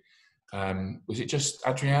really. Was it just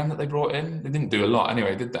Adrian that they brought in? They didn't do a lot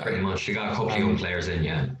anyway, did they? Pretty much. You got a couple of young players in,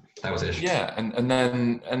 yeah. That was it. Yeah, and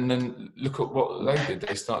then look at what they did.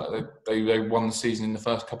 They won the season in the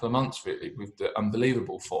first couple of months, really, with the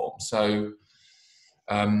unbelievable form. So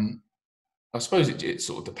I suppose it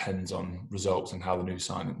sort of depends on results and how the new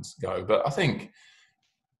signings go. But I think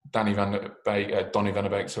Donny van der Beek,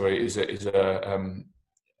 is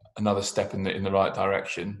another step in the right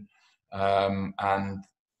direction, and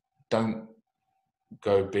don't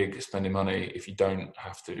go big spending money if you don't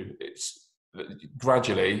have to. It's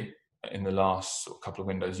gradually in the last sort of couple of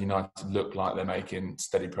windows, United look like they're making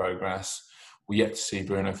steady progress. We yet to see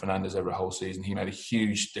Bruno Fernandes over a whole season. He made a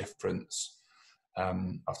huge difference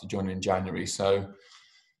after joining in January. So,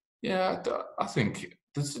 yeah, I think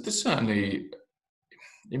there's certainly,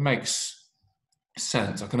 it makes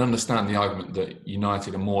sense. I can understand the argument that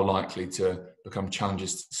United are more likely to become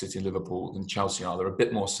challengers to City and Liverpool than Chelsea are. They're a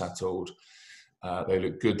bit more settled. They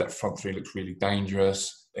look good. That front three looks really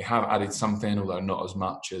dangerous. They have added something, although not as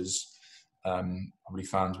much as probably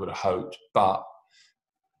fans would have hoped. But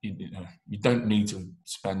you don't need to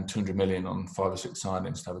spend 200 million on 5 or 6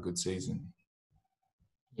 signings to have a good season.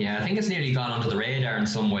 Yeah, I think it's nearly gone under the radar in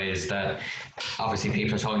some ways that obviously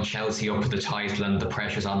people are talking Chelsea up for the title and the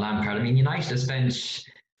pressures on Lampard. I mean, United has spent,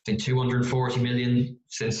 I think, 240 million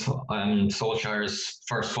since Solskjaer's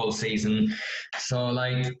first full season. So,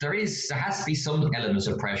 like, there has to be some element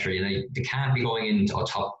of pressure. They can't be going into a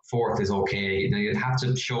top fourth is okay. You have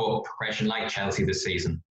to show a progression like Chelsea this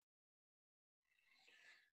season.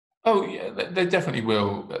 Oh yeah, they definitely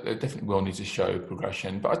will. They definitely will need to show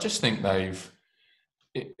progression. But I just think they've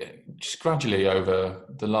just gradually over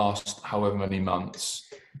the last however many months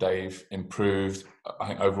they've improved. I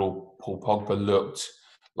think overall Paul Pogba looked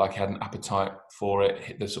like he had an appetite for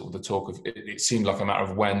it. The sort of the talk of it seemed like a matter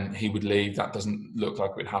of when he would leave. That doesn't look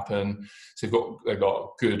like it would happen. So they've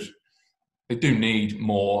got good. They do need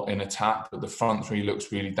more in attack, but the front three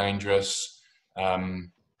looks really dangerous.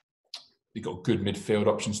 They've got good midfield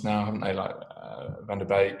options now, haven't they? Like Van der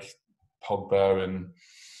Beek, Pogba, and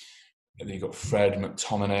you've got Fred,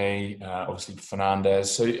 McTominay, obviously Fernandes.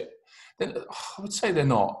 So I would say they're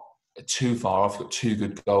not too far off. They've got 2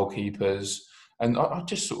 good goalkeepers. And I'll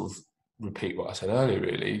just sort of repeat what I said earlier,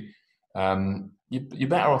 really. You're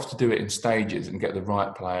better off to do it in stages and get the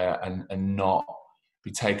right player and not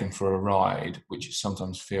be taken for a ride, which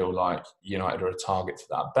sometimes feel like United are a target for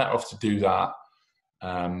that. Better off to do that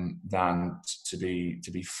than to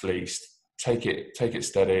be fleeced. Take it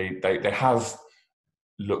steady. They have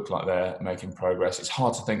looked like they're making progress. It's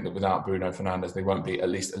hard to think that without Bruno Fernandes they won't be at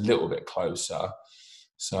least a little bit closer.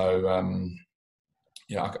 So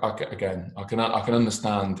yeah, I can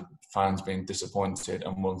understand fans being disappointed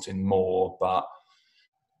and wanting more, but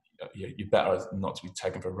you're better not to be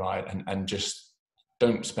taken for a ride and just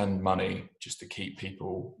don't spend money just to keep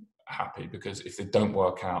people happy, because if they don't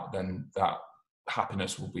work out, then that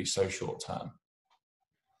happiness will be so short term.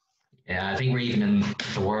 Yeah, I think we're even in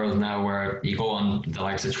the world now where you go on the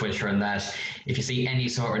likes of Twitter and that, if you see any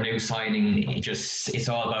sort of new signing, it's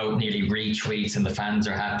all about nearly retweets and the fans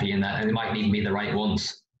are happy and that, and it might even be the right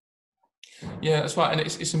ones. Yeah, that's right. And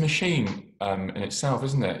it's a machine in itself,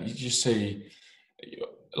 isn't it? You just see,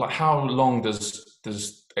 like, how long does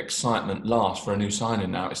excitement last for a new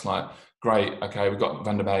signing now? It's like, great, okay, we've got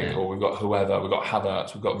Van der Beek, or we've got whoever, we've got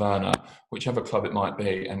Havertz, we've got Werner, whichever club it might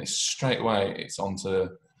be, and it's straight away, it's onto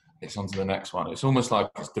the next one. It's almost like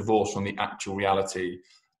it's divorced from the actual reality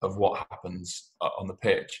of what happens on the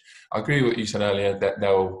pitch. I agree with what you said earlier, that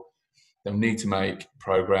they'll need to make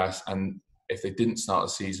progress, and if they didn't start the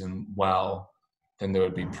season well, then there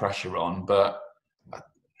would be pressure on. But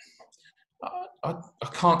I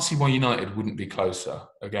can't see why United wouldn't be closer.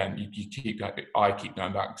 Again, I keep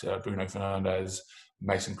going back to Bruno Fernandes.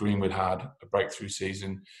 Mason Greenwood had a breakthrough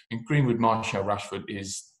season. And Greenwood, Martial, Rashford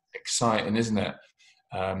is exciting, isn't it?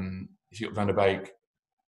 If you've got Van der Beek,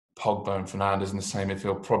 Pogba and Fernandes in the same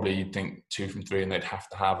midfield, probably you'd think 2 from 3, and they'd have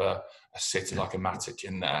to have a sitter like a Matic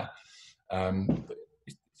in there. But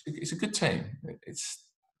it's a good team.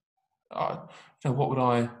 What would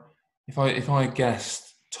I, if I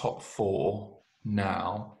guessed top 4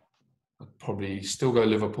 now, I'd probably still go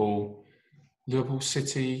Liverpool,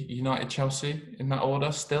 City, United, Chelsea in that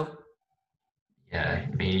order still. Yeah,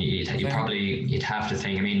 I mean, you'd have to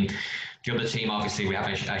think. I mean, the other team, obviously, we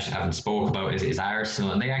haven't spoke about is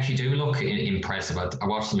Arsenal, and they actually do look impressive. I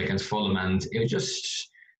watched them against Fulham, and it was just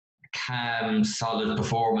a calm, solid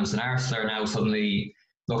performance. And Arsenal are now suddenly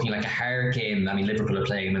looking like a hard game. I mean, Liverpool are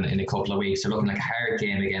playing them in a couple of weeks. They're looking like a hard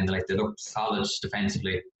game again. They look solid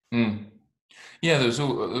defensively. Yeah, there was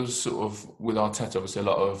sort of, with Arteta, obviously a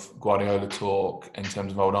lot of Guardiola talk in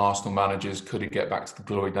terms of old Arsenal managers. Could he get back to the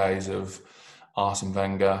glory days of Arsene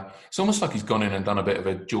Wenger? It's almost like he's gone in and done a bit of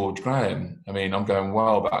a George Graham. I mean, I'm going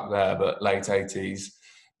well back there, but late 80s,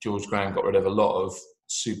 George Graham got rid of a lot of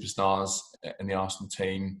superstars in the Arsenal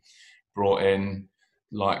team, brought in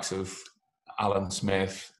likes of Alan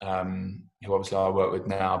Smith, who obviously I work with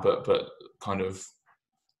now, but kind of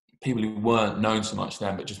people who weren't known so much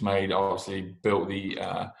then, but just built the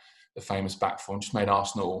famous back four, and just made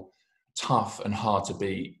Arsenal tough and hard to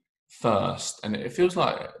beat first. And it feels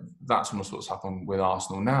like that's almost what's happened with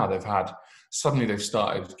Arsenal now. They've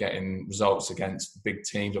started getting results against big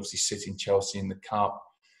teams, obviously City and Chelsea in the Cup,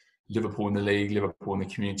 Liverpool in the league, Liverpool in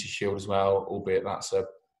the Community Shield as well, albeit that's a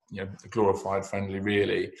glorified friendly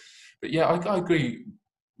really. But yeah, I agree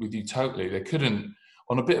with you totally. They couldn't,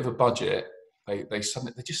 on a bit of a budget, they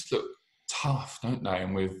just look tough, don't they?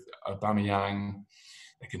 And with Aubameyang,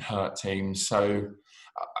 they can hurt teams. So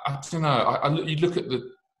I don't know. You look at the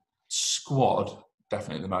squad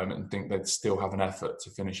definitely at the moment and think they'd still have an effort to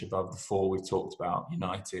finish above the 4 we've talked about: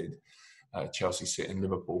 United, Chelsea, City, and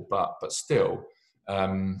Liverpool. But still,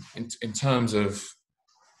 in terms of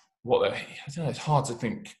what I don't know, it's hard to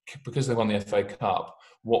think, because they won the FA Cup,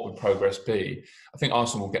 what would progress be? I think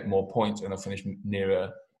Arsenal will get more points and they'll finish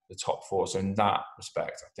nearer the top 4. So in that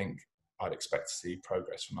respect, I think I'd expect to see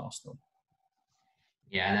progress from Arsenal.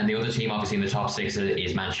 Yeah, and then the other team, obviously in the top 6,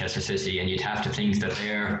 is Manchester City, and you'd have to think that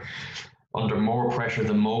they're under more pressure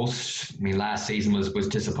than most. I mean, last season was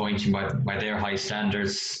disappointing by their high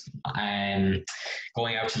standards.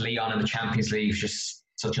 Going out to Lyon in the Champions League was just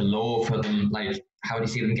such a low for them. Like, how do you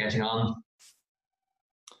see them getting on?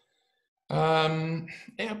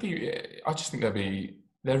 I just think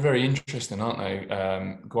they're very interesting, aren't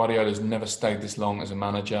they? Guardiola's never stayed this long as a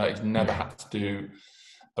manager. He's never had to do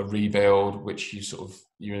a rebuild, which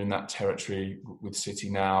you're in that territory with City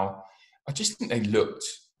now. I just think they looked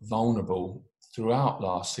vulnerable throughout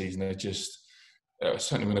last season. They just,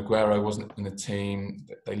 certainly when Aguero wasn't in the team,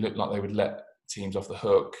 they looked like they would let teams off the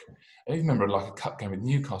hook. I even remember like a cup game with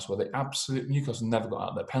Newcastle where Newcastle never got out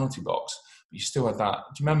of their penalty box. But you still had that.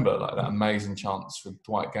 Do you remember like that amazing chance for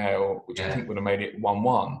Dwight Gale, which I think would have made it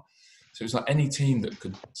 1-1? So it was like any team that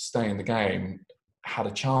could stay in the game had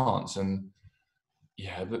a chance. And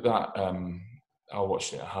yeah, I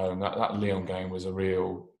watched it at home. That Lyon game was a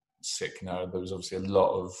real sick note. There was obviously a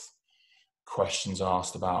lot of questions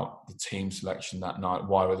asked about the team selection that night.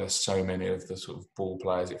 Why were there so many of the sort of ball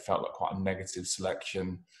players? It felt like quite a negative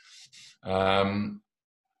selection. I'm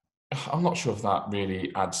not sure if that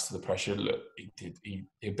really adds to the pressure. Look,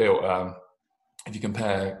 he built. If you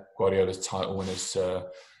compare Guardiola's title winners to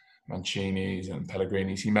Mancini's and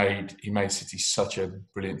Pellegrini's, he made City such a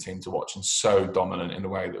brilliant team to watch and so dominant in a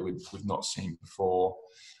way that we've not seen before.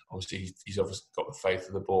 Obviously, he's obviously got the faith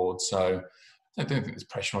of the board. So I don't think there's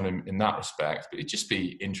pressure on him in that respect, but it'd just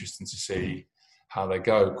be interesting to see how they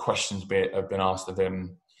go. Questions have been asked of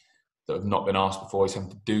him that have not been asked before. He's having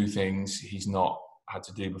to do things he's not had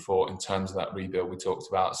to do before in terms of that rebuild we talked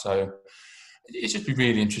about. So it's just be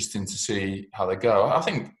really interesting to see how they go. I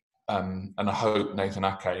think, and I hope Nathan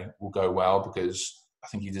Ake will go well, because I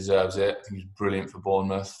think he deserves it. I think he's brilliant for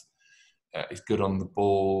Bournemouth. He's good on the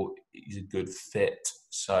ball. He's a good fit.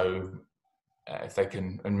 So if they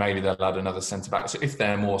can, and maybe they'll add another centre back. So if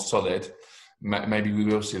they're more solid, maybe we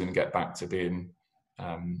will see them get back to being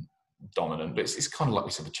dominant. But it's kind of like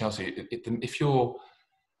we said with Chelsea. If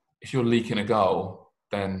you're leaking a goal,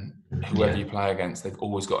 then whoever you play against, they've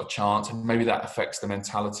always got a chance, and maybe that affects the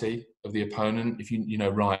mentality of the opponent. If you know,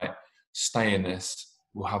 right, stay in this,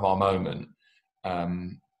 we'll have our moment.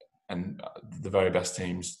 And the very best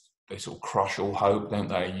teams, they sort of crush all hope, don't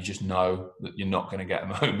they? You just know that you're not going to get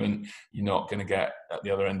a moment. You're not going to get at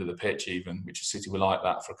the other end of the pitch even, which City were like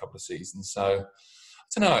that for a couple of seasons. So,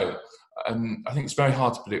 I don't know. I think it's very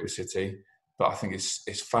hard to predict with City, but I think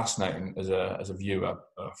it's fascinating as a viewer,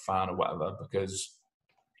 a fan or whatever, because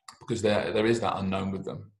there is that unknown with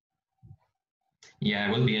them. Yeah,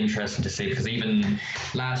 it will be interesting to see, because even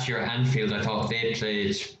last year at Anfield, I thought they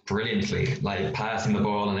played brilliantly, like passing the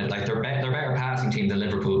ball, and they're a better passing team than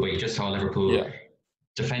Liverpool, but you just saw Liverpool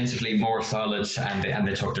defensively more solid, and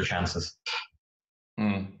they took their chances.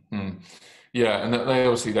 Yeah, and they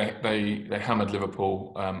obviously they hammered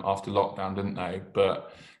Liverpool after lockdown, didn't they?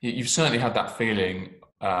 But you've certainly had that feeling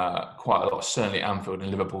quite a lot, certainly Anfield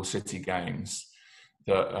and Liverpool City games,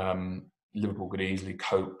 that Liverpool could easily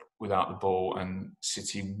cope without the ball, and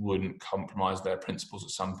City wouldn't compromise their principles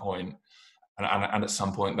at some point. And at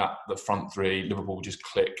some point, that the front three, Liverpool would just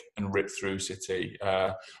click and rip through City.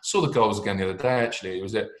 Saw the goals again the other day, actually.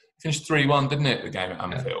 It finished 3-1, didn't it, the game at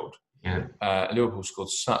Anfield? Yeah. Liverpool scored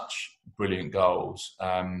such brilliant goals.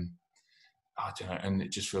 I don't know, and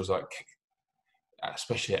it just feels like,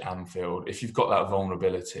 especially at Anfield, if you've got that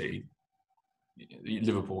vulnerability,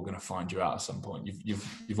 Liverpool are going to find you out at some point.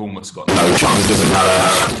 You've almost got no chance. It doesn't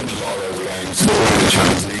matter. A lot of those games, the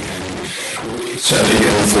Champions League games, certainly in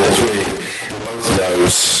 4-3, both of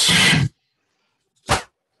those,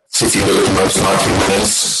 City looked the most likely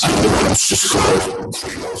winners, and Liverpool's just scored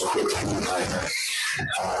 3 goals quickly, didn't they?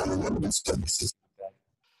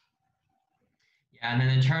 Yeah, and then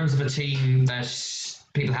in terms of a team that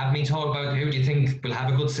people have been talking about, who do you think will have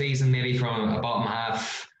a good season, maybe from a bottom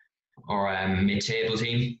half or a mid-table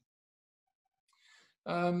team?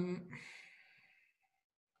 That's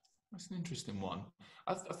an interesting one.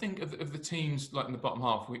 I think of the teams like in the bottom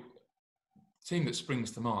half, the team that springs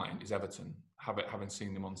to mind is Everton, having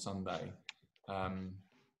seen them on Sunday. But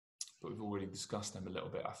we've already discussed them a little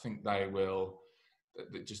bit. I think they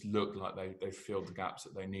just look like they filled the gaps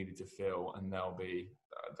that they needed to fill, and they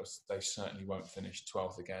certainly won't finish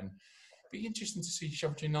 12th again. Be interesting to see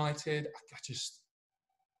Sheffield United.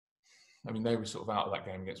 I mean, they were sort of out of that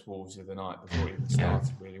game against Wolves the other night before it even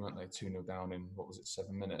started, really, weren't they? 2-0 down in,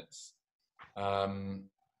 7 minutes?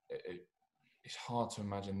 It's hard to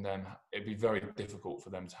imagine them. It'd be very difficult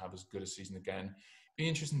for them to have as good a season again. Be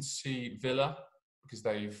interesting to see Villa, because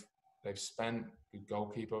they've spent good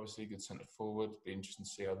goalkeeper, obviously, good centre forward. Be interesting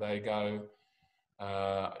to see how they go.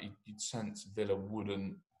 You'd sense Villa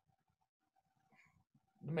wouldn't,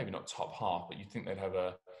 maybe not top half, but you'd think it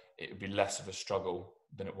would be less of a struggle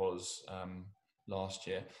than it was last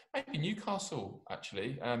year. Maybe Newcastle,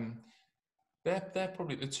 actually. They're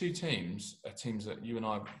probably the two teams that you and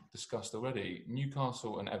I have discussed already.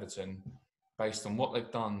 Newcastle and Everton, based on what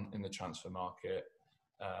they've done in the transfer market,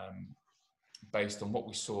 based on what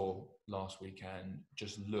we saw last weekend,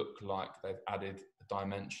 just look like they've added a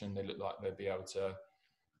dimension. They look like they'll be able to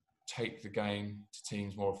take the game to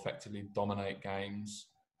teams more effectively, dominate games.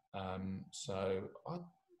 I'd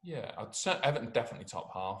say Everton definitely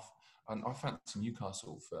top half, and I fancy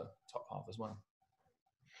Newcastle for top half as well.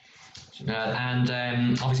 And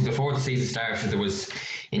obviously before the season started, there was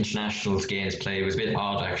internationals games played. It was a bit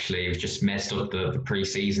odd, actually. It was just messed up the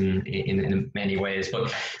pre-season in many ways.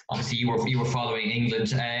 But obviously you were following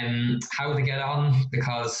England. How did they get on?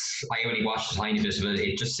 Because I only watched a tiny bit of it.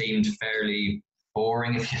 It just seemed fairly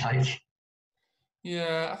boring, if you like.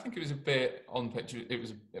 Yeah, I think it was a bit on pitch. It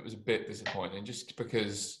was a bit disappointing, just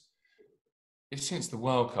because since the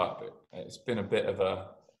World Cup, it's been a bit of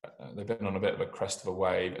they've been on a bit of a crest of a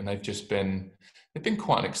wave, and they've been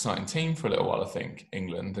quite an exciting team for a little while. I think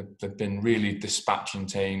England, they've been really dispatching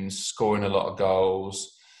teams, scoring a lot of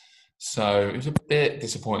goals. So it was a bit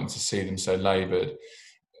disappointing to see them so laboured.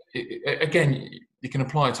 Again, you can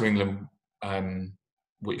apply it to England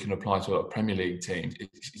what you can apply to a lot of Premier League teams.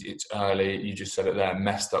 It's early. You just said it there.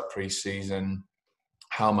 Messed up pre-season.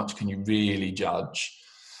 How much can you really judge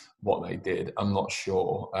what they did? I'm not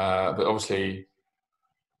sure. But obviously,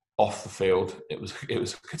 off the field, it was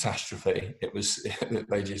a catastrophe.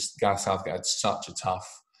 Gareth Southgate had such a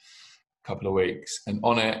tough couple of weeks, and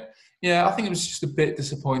on it, yeah, I think it was just a bit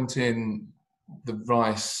disappointing. The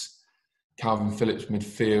Rice, Calvin Phillips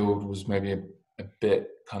midfield was maybe a bit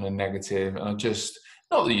kind of negative, and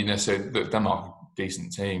not that you necessarily look, Denmark a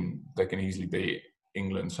decent team. They can easily beat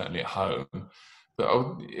England, certainly at home.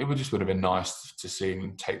 But it would have been nice to see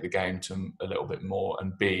them take the game to a little bit more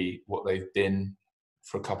and be what they've been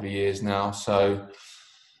for a couple of years now. So,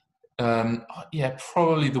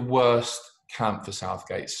 probably the worst camp for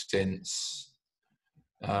Southgate since.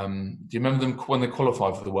 Do you remember them when they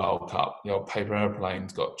qualified for the World Cup? The old paper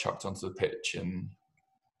airplanes got chucked onto the pitch, and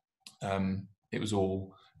it was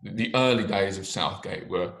all the early days of Southgate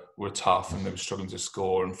were tough, and they were struggling to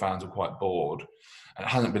score, and fans were quite bored. And it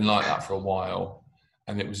hasn't been like that for a while,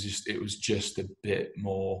 and it was just a bit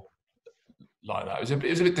more like that. It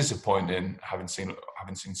was a bit disappointing having seen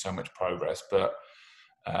so much progress, but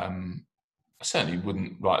I certainly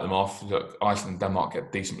wouldn't write them off. Look, Iceland and Denmark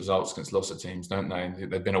get decent results against lots of teams, don't they?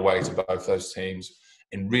 They've been away to both those teams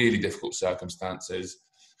in really difficult circumstances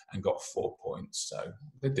and got 4 points, so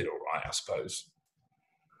they did all right, I suppose.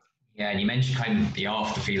 Yeah, and you mentioned kind of the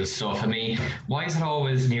off-the-field stuff. I mean, why is it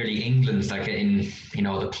always nearly England's like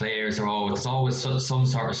the players there's always some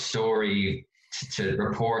sort of story to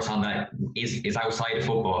report on that is outside of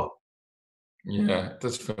football? Yeah, it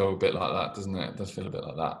does feel a bit like that, doesn't it? It does feel a bit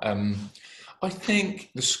like that. I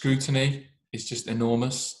think the scrutiny is just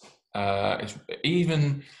enormous. It's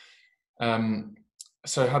even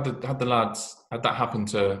so had that happened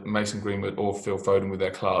to Mason Greenwood or Phil Foden with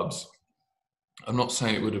their clubs, I'm not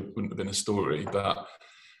saying it wouldn't have been a story, but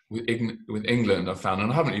with England, I've found,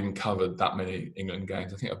 and I haven't even covered that many England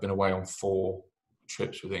games. I think I've been away on 4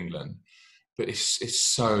 trips with England, but it's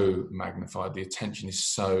so magnified. The attention is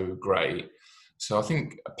so great. So I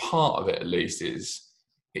think a part of it, at least, is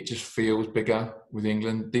it just feels bigger with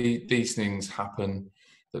England. These things happen,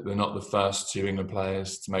 that they're not the first 2 England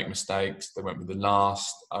players to make mistakes. They won't be the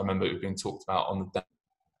last. I remember it was being talked about on the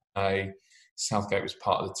day. Southgate was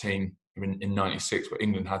part of the team in 96, where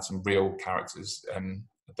England had some real characters. I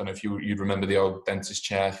don't know if you'd remember the old dentist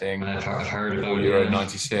chair thing. I've heard about it. Euro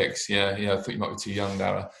 96. Yeah, I thought you might be too young,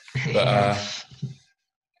 Dara. But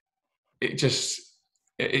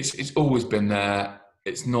it's always been there.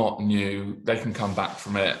 It's not new. They can come back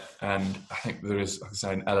from it. And I think there is, like I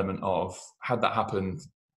say, an element of, had that happened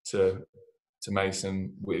to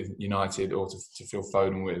Mason with United, or to Phil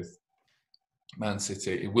Foden with Man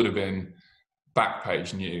City, it would have been back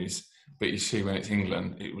page news. But you see, when it's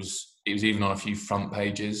England, it was even on a few front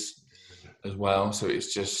pages as well. So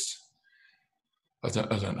it's just, I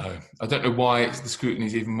don't know. I don't know why the scrutiny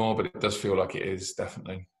is even more, but it does feel like it is,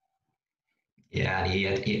 definitely. Yeah,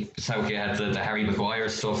 Southgate had the Harry Maguire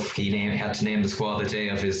stuff. He had to name the squad the day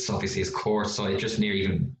of his course, so it just nearly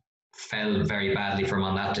even fell very badly for him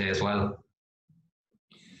on that day as well.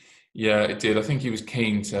 Yeah, it did. I think he was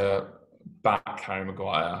keen to back Harry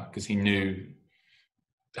Maguire because he knew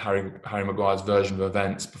Harry Maguire's version of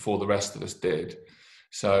events before the rest of us did.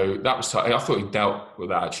 So that was, I thought he dealt with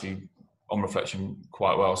that actually, on reflection,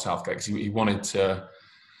 quite well, Southgate, because he wanted to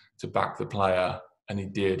back the player, and he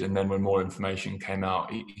did. And then when more information came out,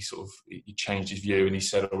 he changed his view, and he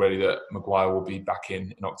said already that Maguire will be back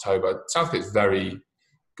in October. Southgate's very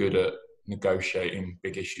good at negotiating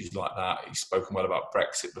big issues like that. He's spoken well about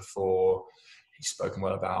Brexit before. He's spoken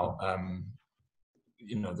well about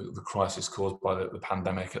the crisis caused by the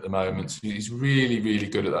pandemic at the moment. So he's really, really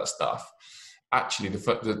good at that stuff. Actually,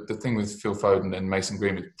 the thing with Phil Foden and Mason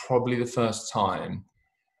Greenwood, probably the first time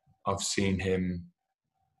I've seen him,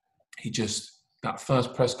 that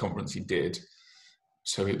first press conference he did,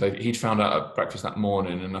 so he'd found out at breakfast that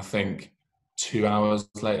morning, and I think 2 hours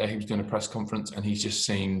later he was doing a press conference, and he just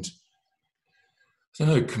seemed, I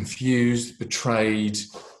don't know, confused, betrayed,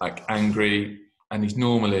 like angry, and he's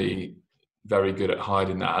normally very good at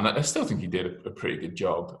hiding that. And I still think he did a pretty good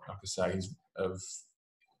job. Like I say,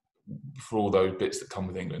 for all those bits that come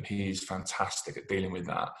with England, he's fantastic at dealing with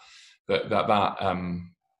that. But that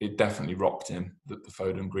it definitely rocked him, the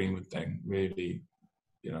Foden Greenwood thing. Really,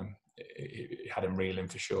 it had him reeling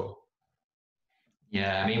for sure.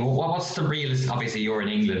 Yeah, I mean, what's the realist? Obviously, you're in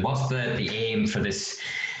England. What's the aim for this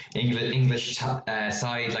English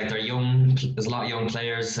side? Like, they're young. There's a lot of young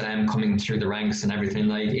players coming through the ranks and everything.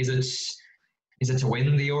 Like, is it to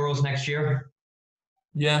win the Euros next year?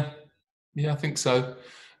 Yeah, I think so.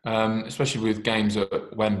 especially with games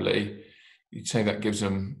at Wembley. You'd say that gives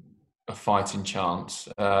them a fighting chance.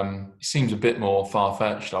 It seems a bit more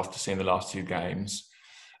far-fetched after seeing the last two games.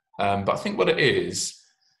 But I think what it is,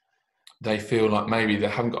 they feel like maybe they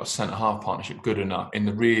haven't got a centre-half partnership good enough in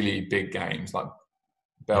the really big games like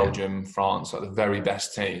Belgium, France, like the very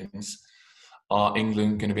best teams. Are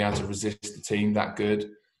England going to be able to resist the team that good?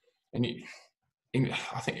 And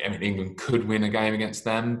I think England could win a game against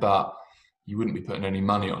them, but you wouldn't be putting any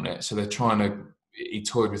money on it. So they're trying to. He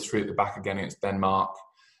toyed with 3 at the back again against Denmark.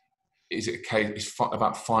 Is it a case? It's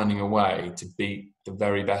about finding a way to beat the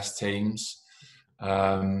very best teams.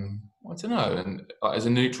 I don't know. And as a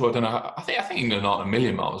neutral, I don't know. I think England aren't a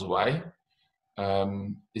million miles away.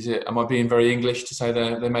 Is it? Am I being very English to say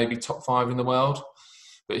they may be top 5 in the world?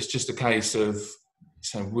 But it's just a case of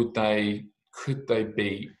saying, could they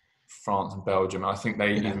beat France and Belgium? I think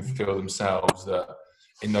they even feel themselves that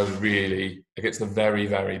in those really, against the very,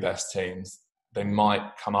 very best teams, they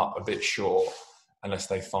might come up a bit short unless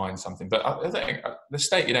they find something. But I think the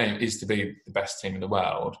stated aim is to be the best team in the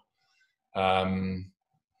world. And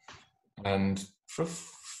for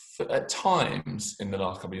at times in the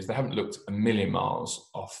last couple of years, they haven't looked a million miles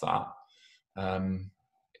off that.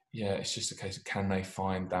 It's just a case of can they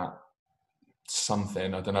find that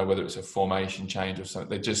something? I don't know whether it's a formation change or something.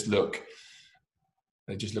 They just look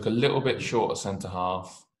a little bit short at centre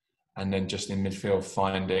half, and then just in midfield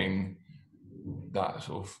finding that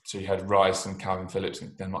sort of. So you had Rice and Calvin Phillips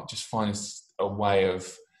and Denmark just find a way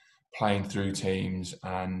of playing through teams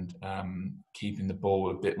and keeping the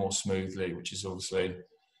ball a bit more smoothly, which is obviously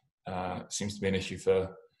seems to be an issue for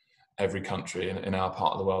every country in our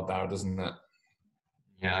part of the world now, doesn't it?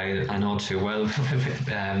 Yeah, I know too well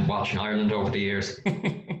watching Ireland over the years.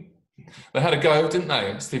 They had a go, didn't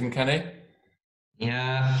they, Stephen Kenny?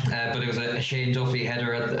 Yeah, but it was a Shane Duffy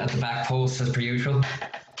header at the back post as per usual.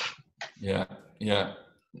 Yeah.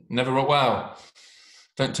 Never went well.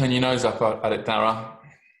 Don't turn your nose up at it, Dara.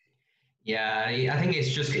 Yeah, I think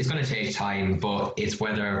it's going to take time, but it's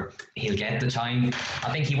whether he'll get the time.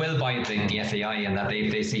 I think he will by the FAI and that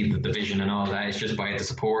they see the vision and all that. It's just by the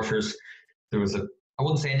supporters. There was I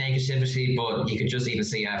wouldn't say negativity, but you could just even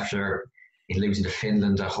see after losing to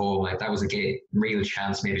Finland at home, like that was a real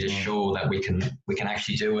chance maybe to show that we can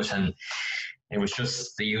actually do it. And it was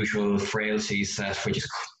just the usual frailties that we just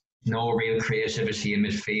no real creativity in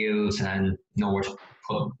midfield and no one to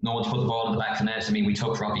put the ball in the back of the net. I mean, we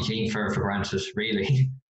took Robbie Keane for granted,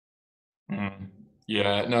 really.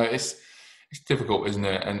 Yeah, no, it's difficult, isn't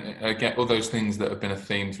it? And again, all those things that have been a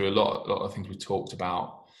theme through a lot of things we talked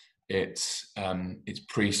about. It's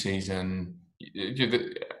pre-season.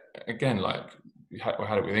 Again, like we had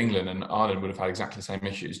it with England, and Ireland would have had exactly the same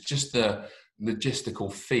issues. Just the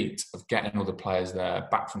logistical feat of getting all the players there,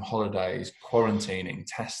 back from holidays, quarantining,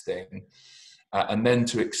 testing, and then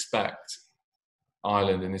to expect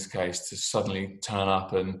Ireland, in this case, to suddenly turn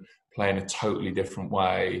up and play in a totally different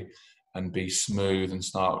way and be smooth and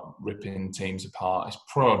start ripping teams apart. It's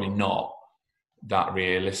probably not that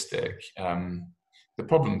realistic. The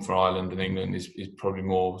problem for Ireland and England is probably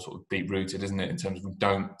more sort of deep-rooted, isn't it? In terms of we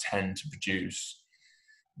don't tend to produce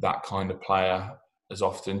that kind of player as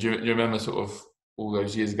often. Do you remember sort of all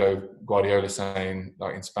those years ago, Guardiola saying,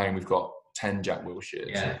 like in Spain, we've got 10 Jack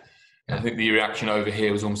Wilsheres? Yeah. I think the reaction over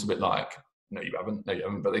here was almost a bit like, no, you haven't.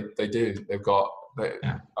 But they do.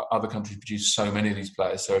 Other countries produce so many of these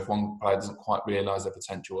players. So if one player doesn't quite realise their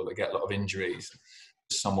potential or they get a lot of injuries,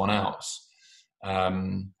 someone else.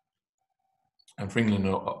 And for England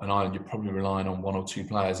and Ireland, you're probably relying on 1 or 2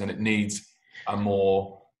 players, and it needs a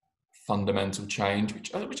more fundamental change,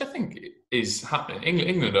 which I think is happening.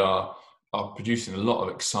 England are producing a lot of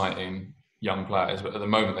exciting young players, but at the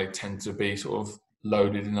moment they tend to be sort of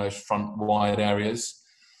loaded in those front wide areas.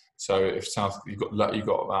 So if you've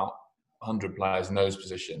got about 100 players in those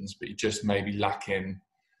positions, but you just maybe lacking.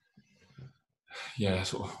 Yeah,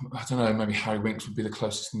 sort of. I don't know. Maybe Harry Winks would be the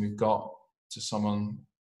closest thing we've got to someone.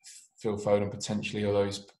 Phil Foden potentially, although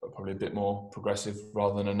he's probably a bit more progressive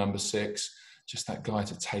rather than a number 6. Just that guy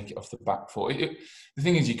to take it off the back foot. The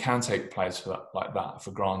thing is, you can take players like that for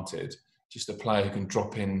granted. Just a player who can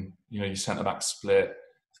drop in, your centre-back split.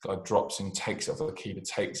 The guy drops in, takes it off the keeper,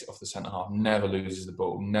 takes it off the centre-half, never loses the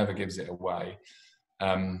ball, never gives it away.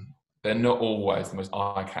 They're not always the most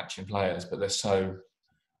eye-catching players, but they're so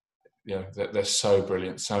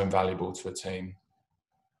brilliant, so invaluable to a team.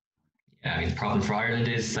 Yeah, I mean, the problem for Ireland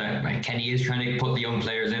is Kenny is trying to put the young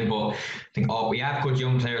players in, but I think we have good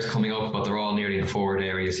young players coming up, but they're all nearly in forward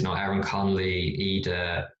areas. Aaron Connolly,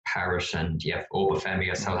 Ida, Parrott, and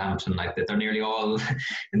Obafemi at Southampton. Like they're nearly all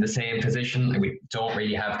in the same position. Like, we don't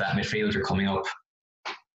really have that midfielder coming up.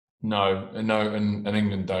 No, and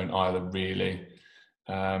England don't either, really.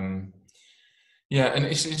 Yeah, and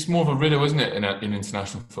it's more of a riddle, isn't it, in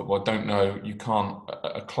international football? I don't know. You can't.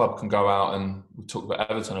 A club can go out, and we talk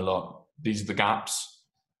about Everton a lot. These are the gaps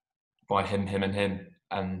by him,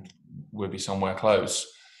 and we'll be somewhere close.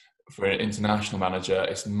 For an international manager,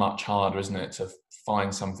 it's much harder, isn't it, to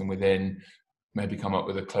find something within, maybe come up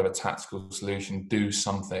with a clever tactical solution, do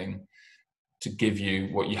something to give you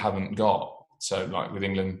what you haven't got. So, like with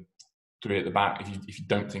England, 3 at the back. If you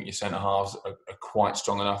don't think your centre halves are quite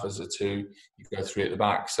strong enough as a 2, you go 3 at the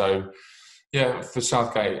back. So, yeah, for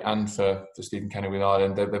Southgate and for Stephen Kenny with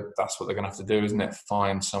Ireland, that's what they're going to have to do, isn't it?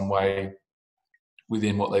 Find some way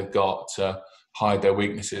within what they've got to hide their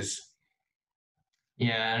weaknesses.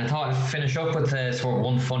 Yeah, and I thought I'd finish up with sort of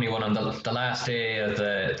one funny one on the last day of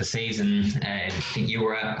the season. I think you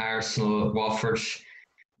were at Arsenal, Watford,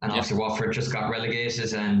 and obviously Watford just got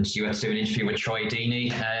relegated, and you had to do an interview with Troy Deeney.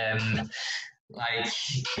 Like,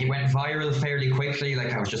 it went viral fairly quickly.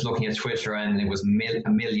 Like, I was just looking at Twitter, and it was a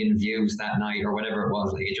million views that night, or whatever it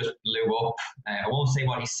was. Like, it just blew up. I won't say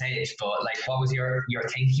what he said, but like, what was your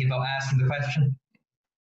thinking about asking the question?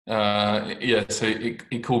 Yeah, so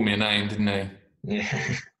he called me a name, didn't he?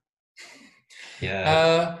 Yeah.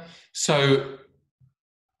 Yeah. So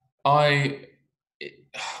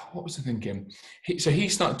what was I thinking? He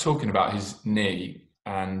started talking about his knee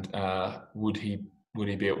and would he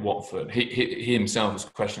be at Watford? He himself was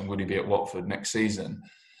questioning, would he be at Watford next season?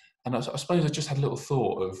 And I suppose I just had a little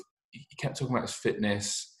thought of, he kept talking about his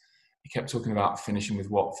fitness. He kept talking about finishing with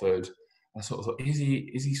Watford. I sort of thought, is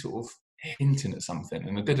he sort of hinting at something?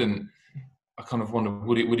 And I kind of wondered,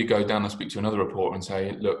 would he go down and speak to another reporter and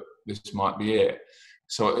say, look, this might be it?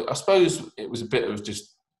 So I suppose it was a bit of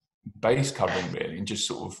just base covering, really, and just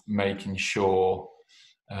sort of making sure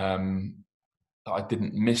that I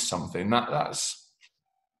didn't miss something. I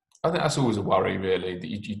think that's always a worry, really, that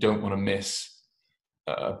you don't want to miss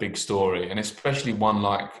a big story, and especially ones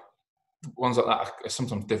like that are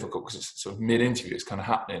sometimes difficult because it's sort of mid-interview, it's kind of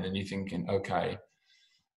happening, and you're thinking, okay,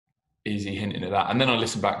 is he hinting at that? And then I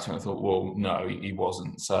listened back to it and I thought, well, no, he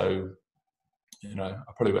wasn't. So, I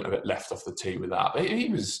probably went a bit left off the tee with that. But he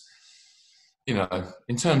was,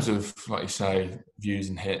 in terms of, like you say, views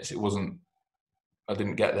and hits, I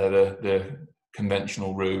didn't get there the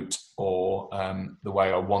conventional route or the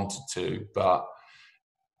way I wanted to, but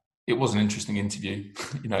it was an interesting interview.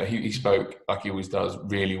 He spoke, like he always does,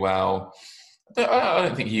 really well. I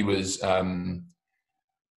don't think he was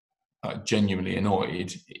genuinely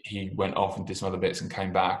annoyed. He went off and did some other bits and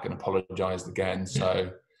came back and apologised again.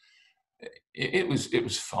 So it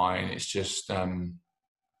was fine. It's just that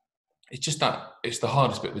it's the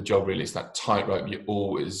hardest bit of the job, really. It's that tightrope you're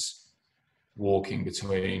always walking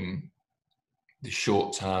between the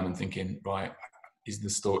short term and thinking, right, is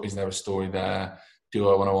there a story there? Do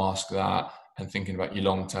I want to ask that? And thinking about your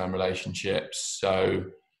long-term relationships. So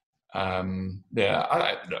if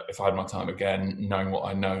I had my time again, knowing what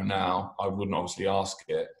I know now, I wouldn't obviously ask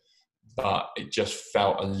it, but it just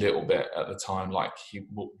felt a little bit at the time like he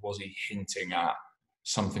hinting at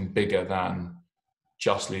something bigger than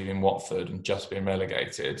just leaving Watford and just being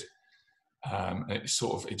relegated. And it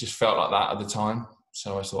just felt like that at the time.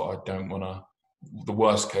 So I thought, I don't want to. The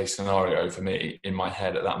worst case scenario for me in my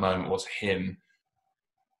head at that moment was him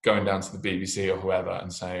going down to the BBC or whoever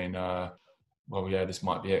and saying, well, yeah, this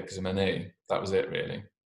might be it because of my knee. That was it, really.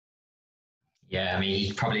 Yeah, I mean,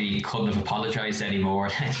 he probably couldn't have apologised anymore.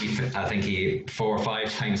 I think he 4 or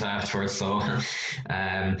 5 times afterwards. So,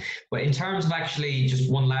 but in terms of actually just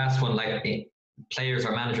one last one, like players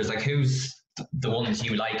or managers, like who's the ones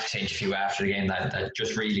you like to interview after the game that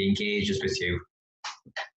just really engages with you?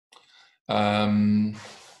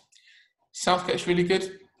 Southgate's really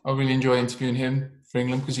good. I really enjoy interviewing him for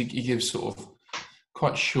England because he gives sort of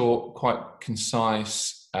quite short, quite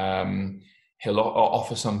concise. He'll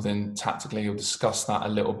offer something tactically. He'll discuss that a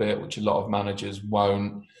little bit, which a lot of managers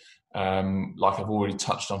won't. Like I've already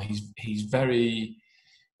touched on, he's very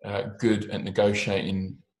good at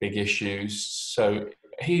negotiating big issues. So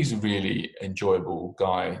he's a really enjoyable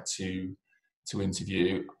guy to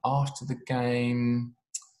interview. After the game,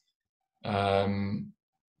 I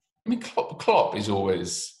mean, Klopp is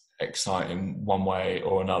always exciting one way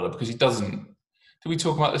or another because he doesn't. Did we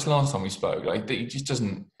talk about this last time we spoke? Like, he just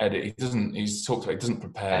doesn't edit. He doesn't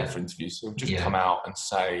prepare for interviews. So he'll just come out and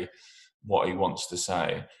say what he wants to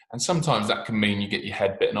say. And sometimes that can mean you get your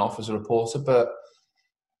head bitten off as a reporter. But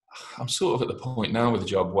I'm sort of at the point now with the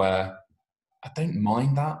job where I don't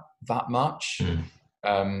mind that much.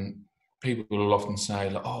 People will often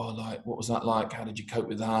say, like, "Oh, like, what was that like? How did you cope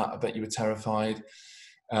with that? I bet you were terrified."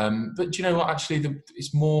 But do you know what? Actually,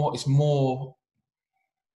 it's more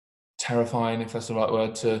terrifying, if that's the right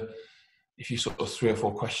word, if you sort of 3 or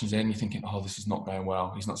 4 questions in, you're thinking, oh, this is not going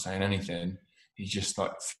well. He's not saying anything. He's just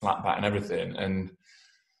like flat batting everything. And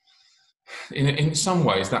in some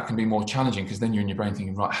ways that can be more challenging, because then you're in your brain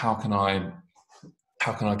thinking, right, how can I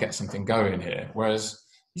get something going here? Whereas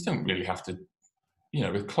you don't really have to,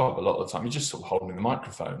 with Klopp a lot of the time, you're just sort of holding the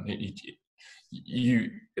microphone. A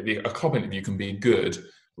Klopp interview can be good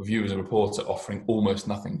with you as a reporter offering almost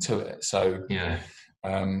nothing to it. So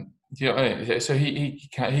so he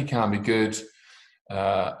can be good.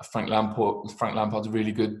 Frank Lampard's a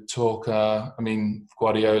really good talker. I mean,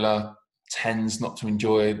 Guardiola tends not to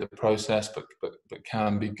enjoy the process, but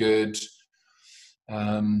can be good.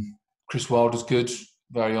 Chris Wilder's good,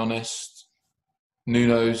 very honest.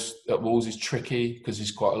 Nuno's at Wolves is tricky because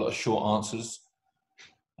he's quite a lot of short answers.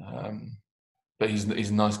 But he's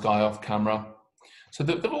a nice guy off camera. So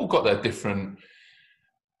they've all got their different...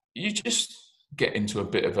 You just get into a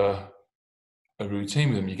bit of a routine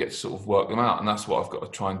with them. You get to sort of work them out. And that's what I've got to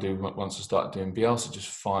try and do once I start doing Bielsa. Just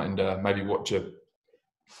find, maybe watch a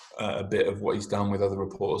bit of what he's done with other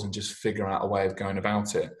reporters and just figure out a way of going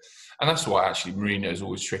about it. And that's why actually Mourinho is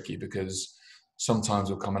always tricky, because sometimes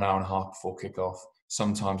he'll come an hour and a half before kickoff.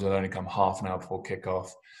 Sometimes he'll only come half an hour before kickoff.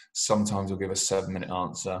 Sometimes he'll give a 7-minute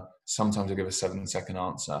answer. Sometimes he'll give a 7-second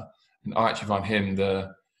answer. And I actually find him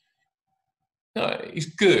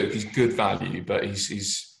he's good. He's good value, but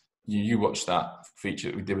you watch that feature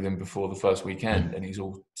that we did with him before the first weekend, and he's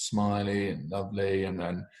all smiley and lovely. And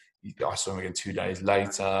then I saw him again 2 days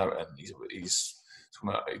later, and he's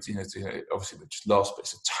obviously they just lost, but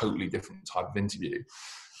it's a totally different type of interview.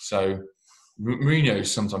 So Mourinho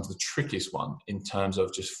is sometimes the trickiest one in terms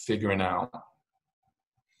of just figuring out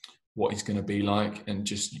what he's going to be like, and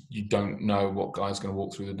just you don't know what guy's going to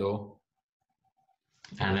walk through the door.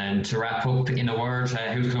 And then to wrap up, in a word, who's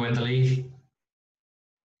going to win the league?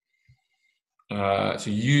 So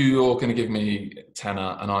you're going to give me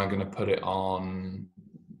tenner, and I'm going to put it on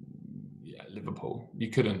Liverpool. You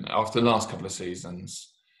couldn't, after the last couple of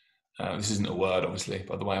seasons. This isn't a word, obviously.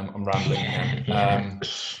 By the way, I'm rambling again.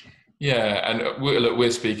 And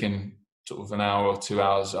we're speaking sort of an hour or 2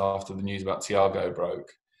 hours after the news about Thiago broke.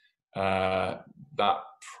 That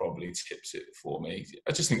probably tips it for me.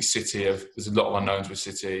 I just think City there's a lot of unknowns with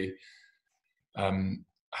City, having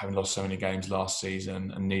lost so many games last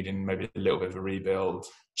season and needing maybe a little bit of a rebuild.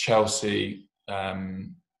 Chelsea have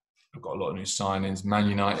got a lot of new signings. Man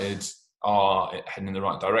United are heading in the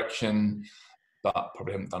right direction, but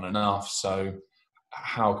probably haven't done enough. So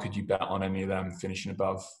how could you bet on any of them finishing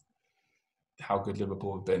above how good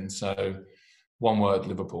Liverpool have been? So one word,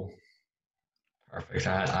 Liverpool. Perfect.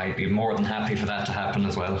 I'd be more than happy for that to happen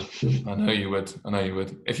as well. I know you would.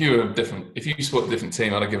 If you support a different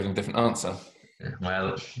team, I'd have given a different answer.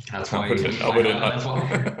 Well, that's why that's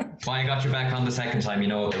why I got you back on the second time. You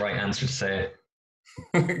know what the right answer to say.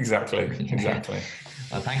 Exactly.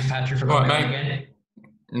 Well, thanks, Patrick, for coming again.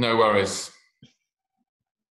 No worries.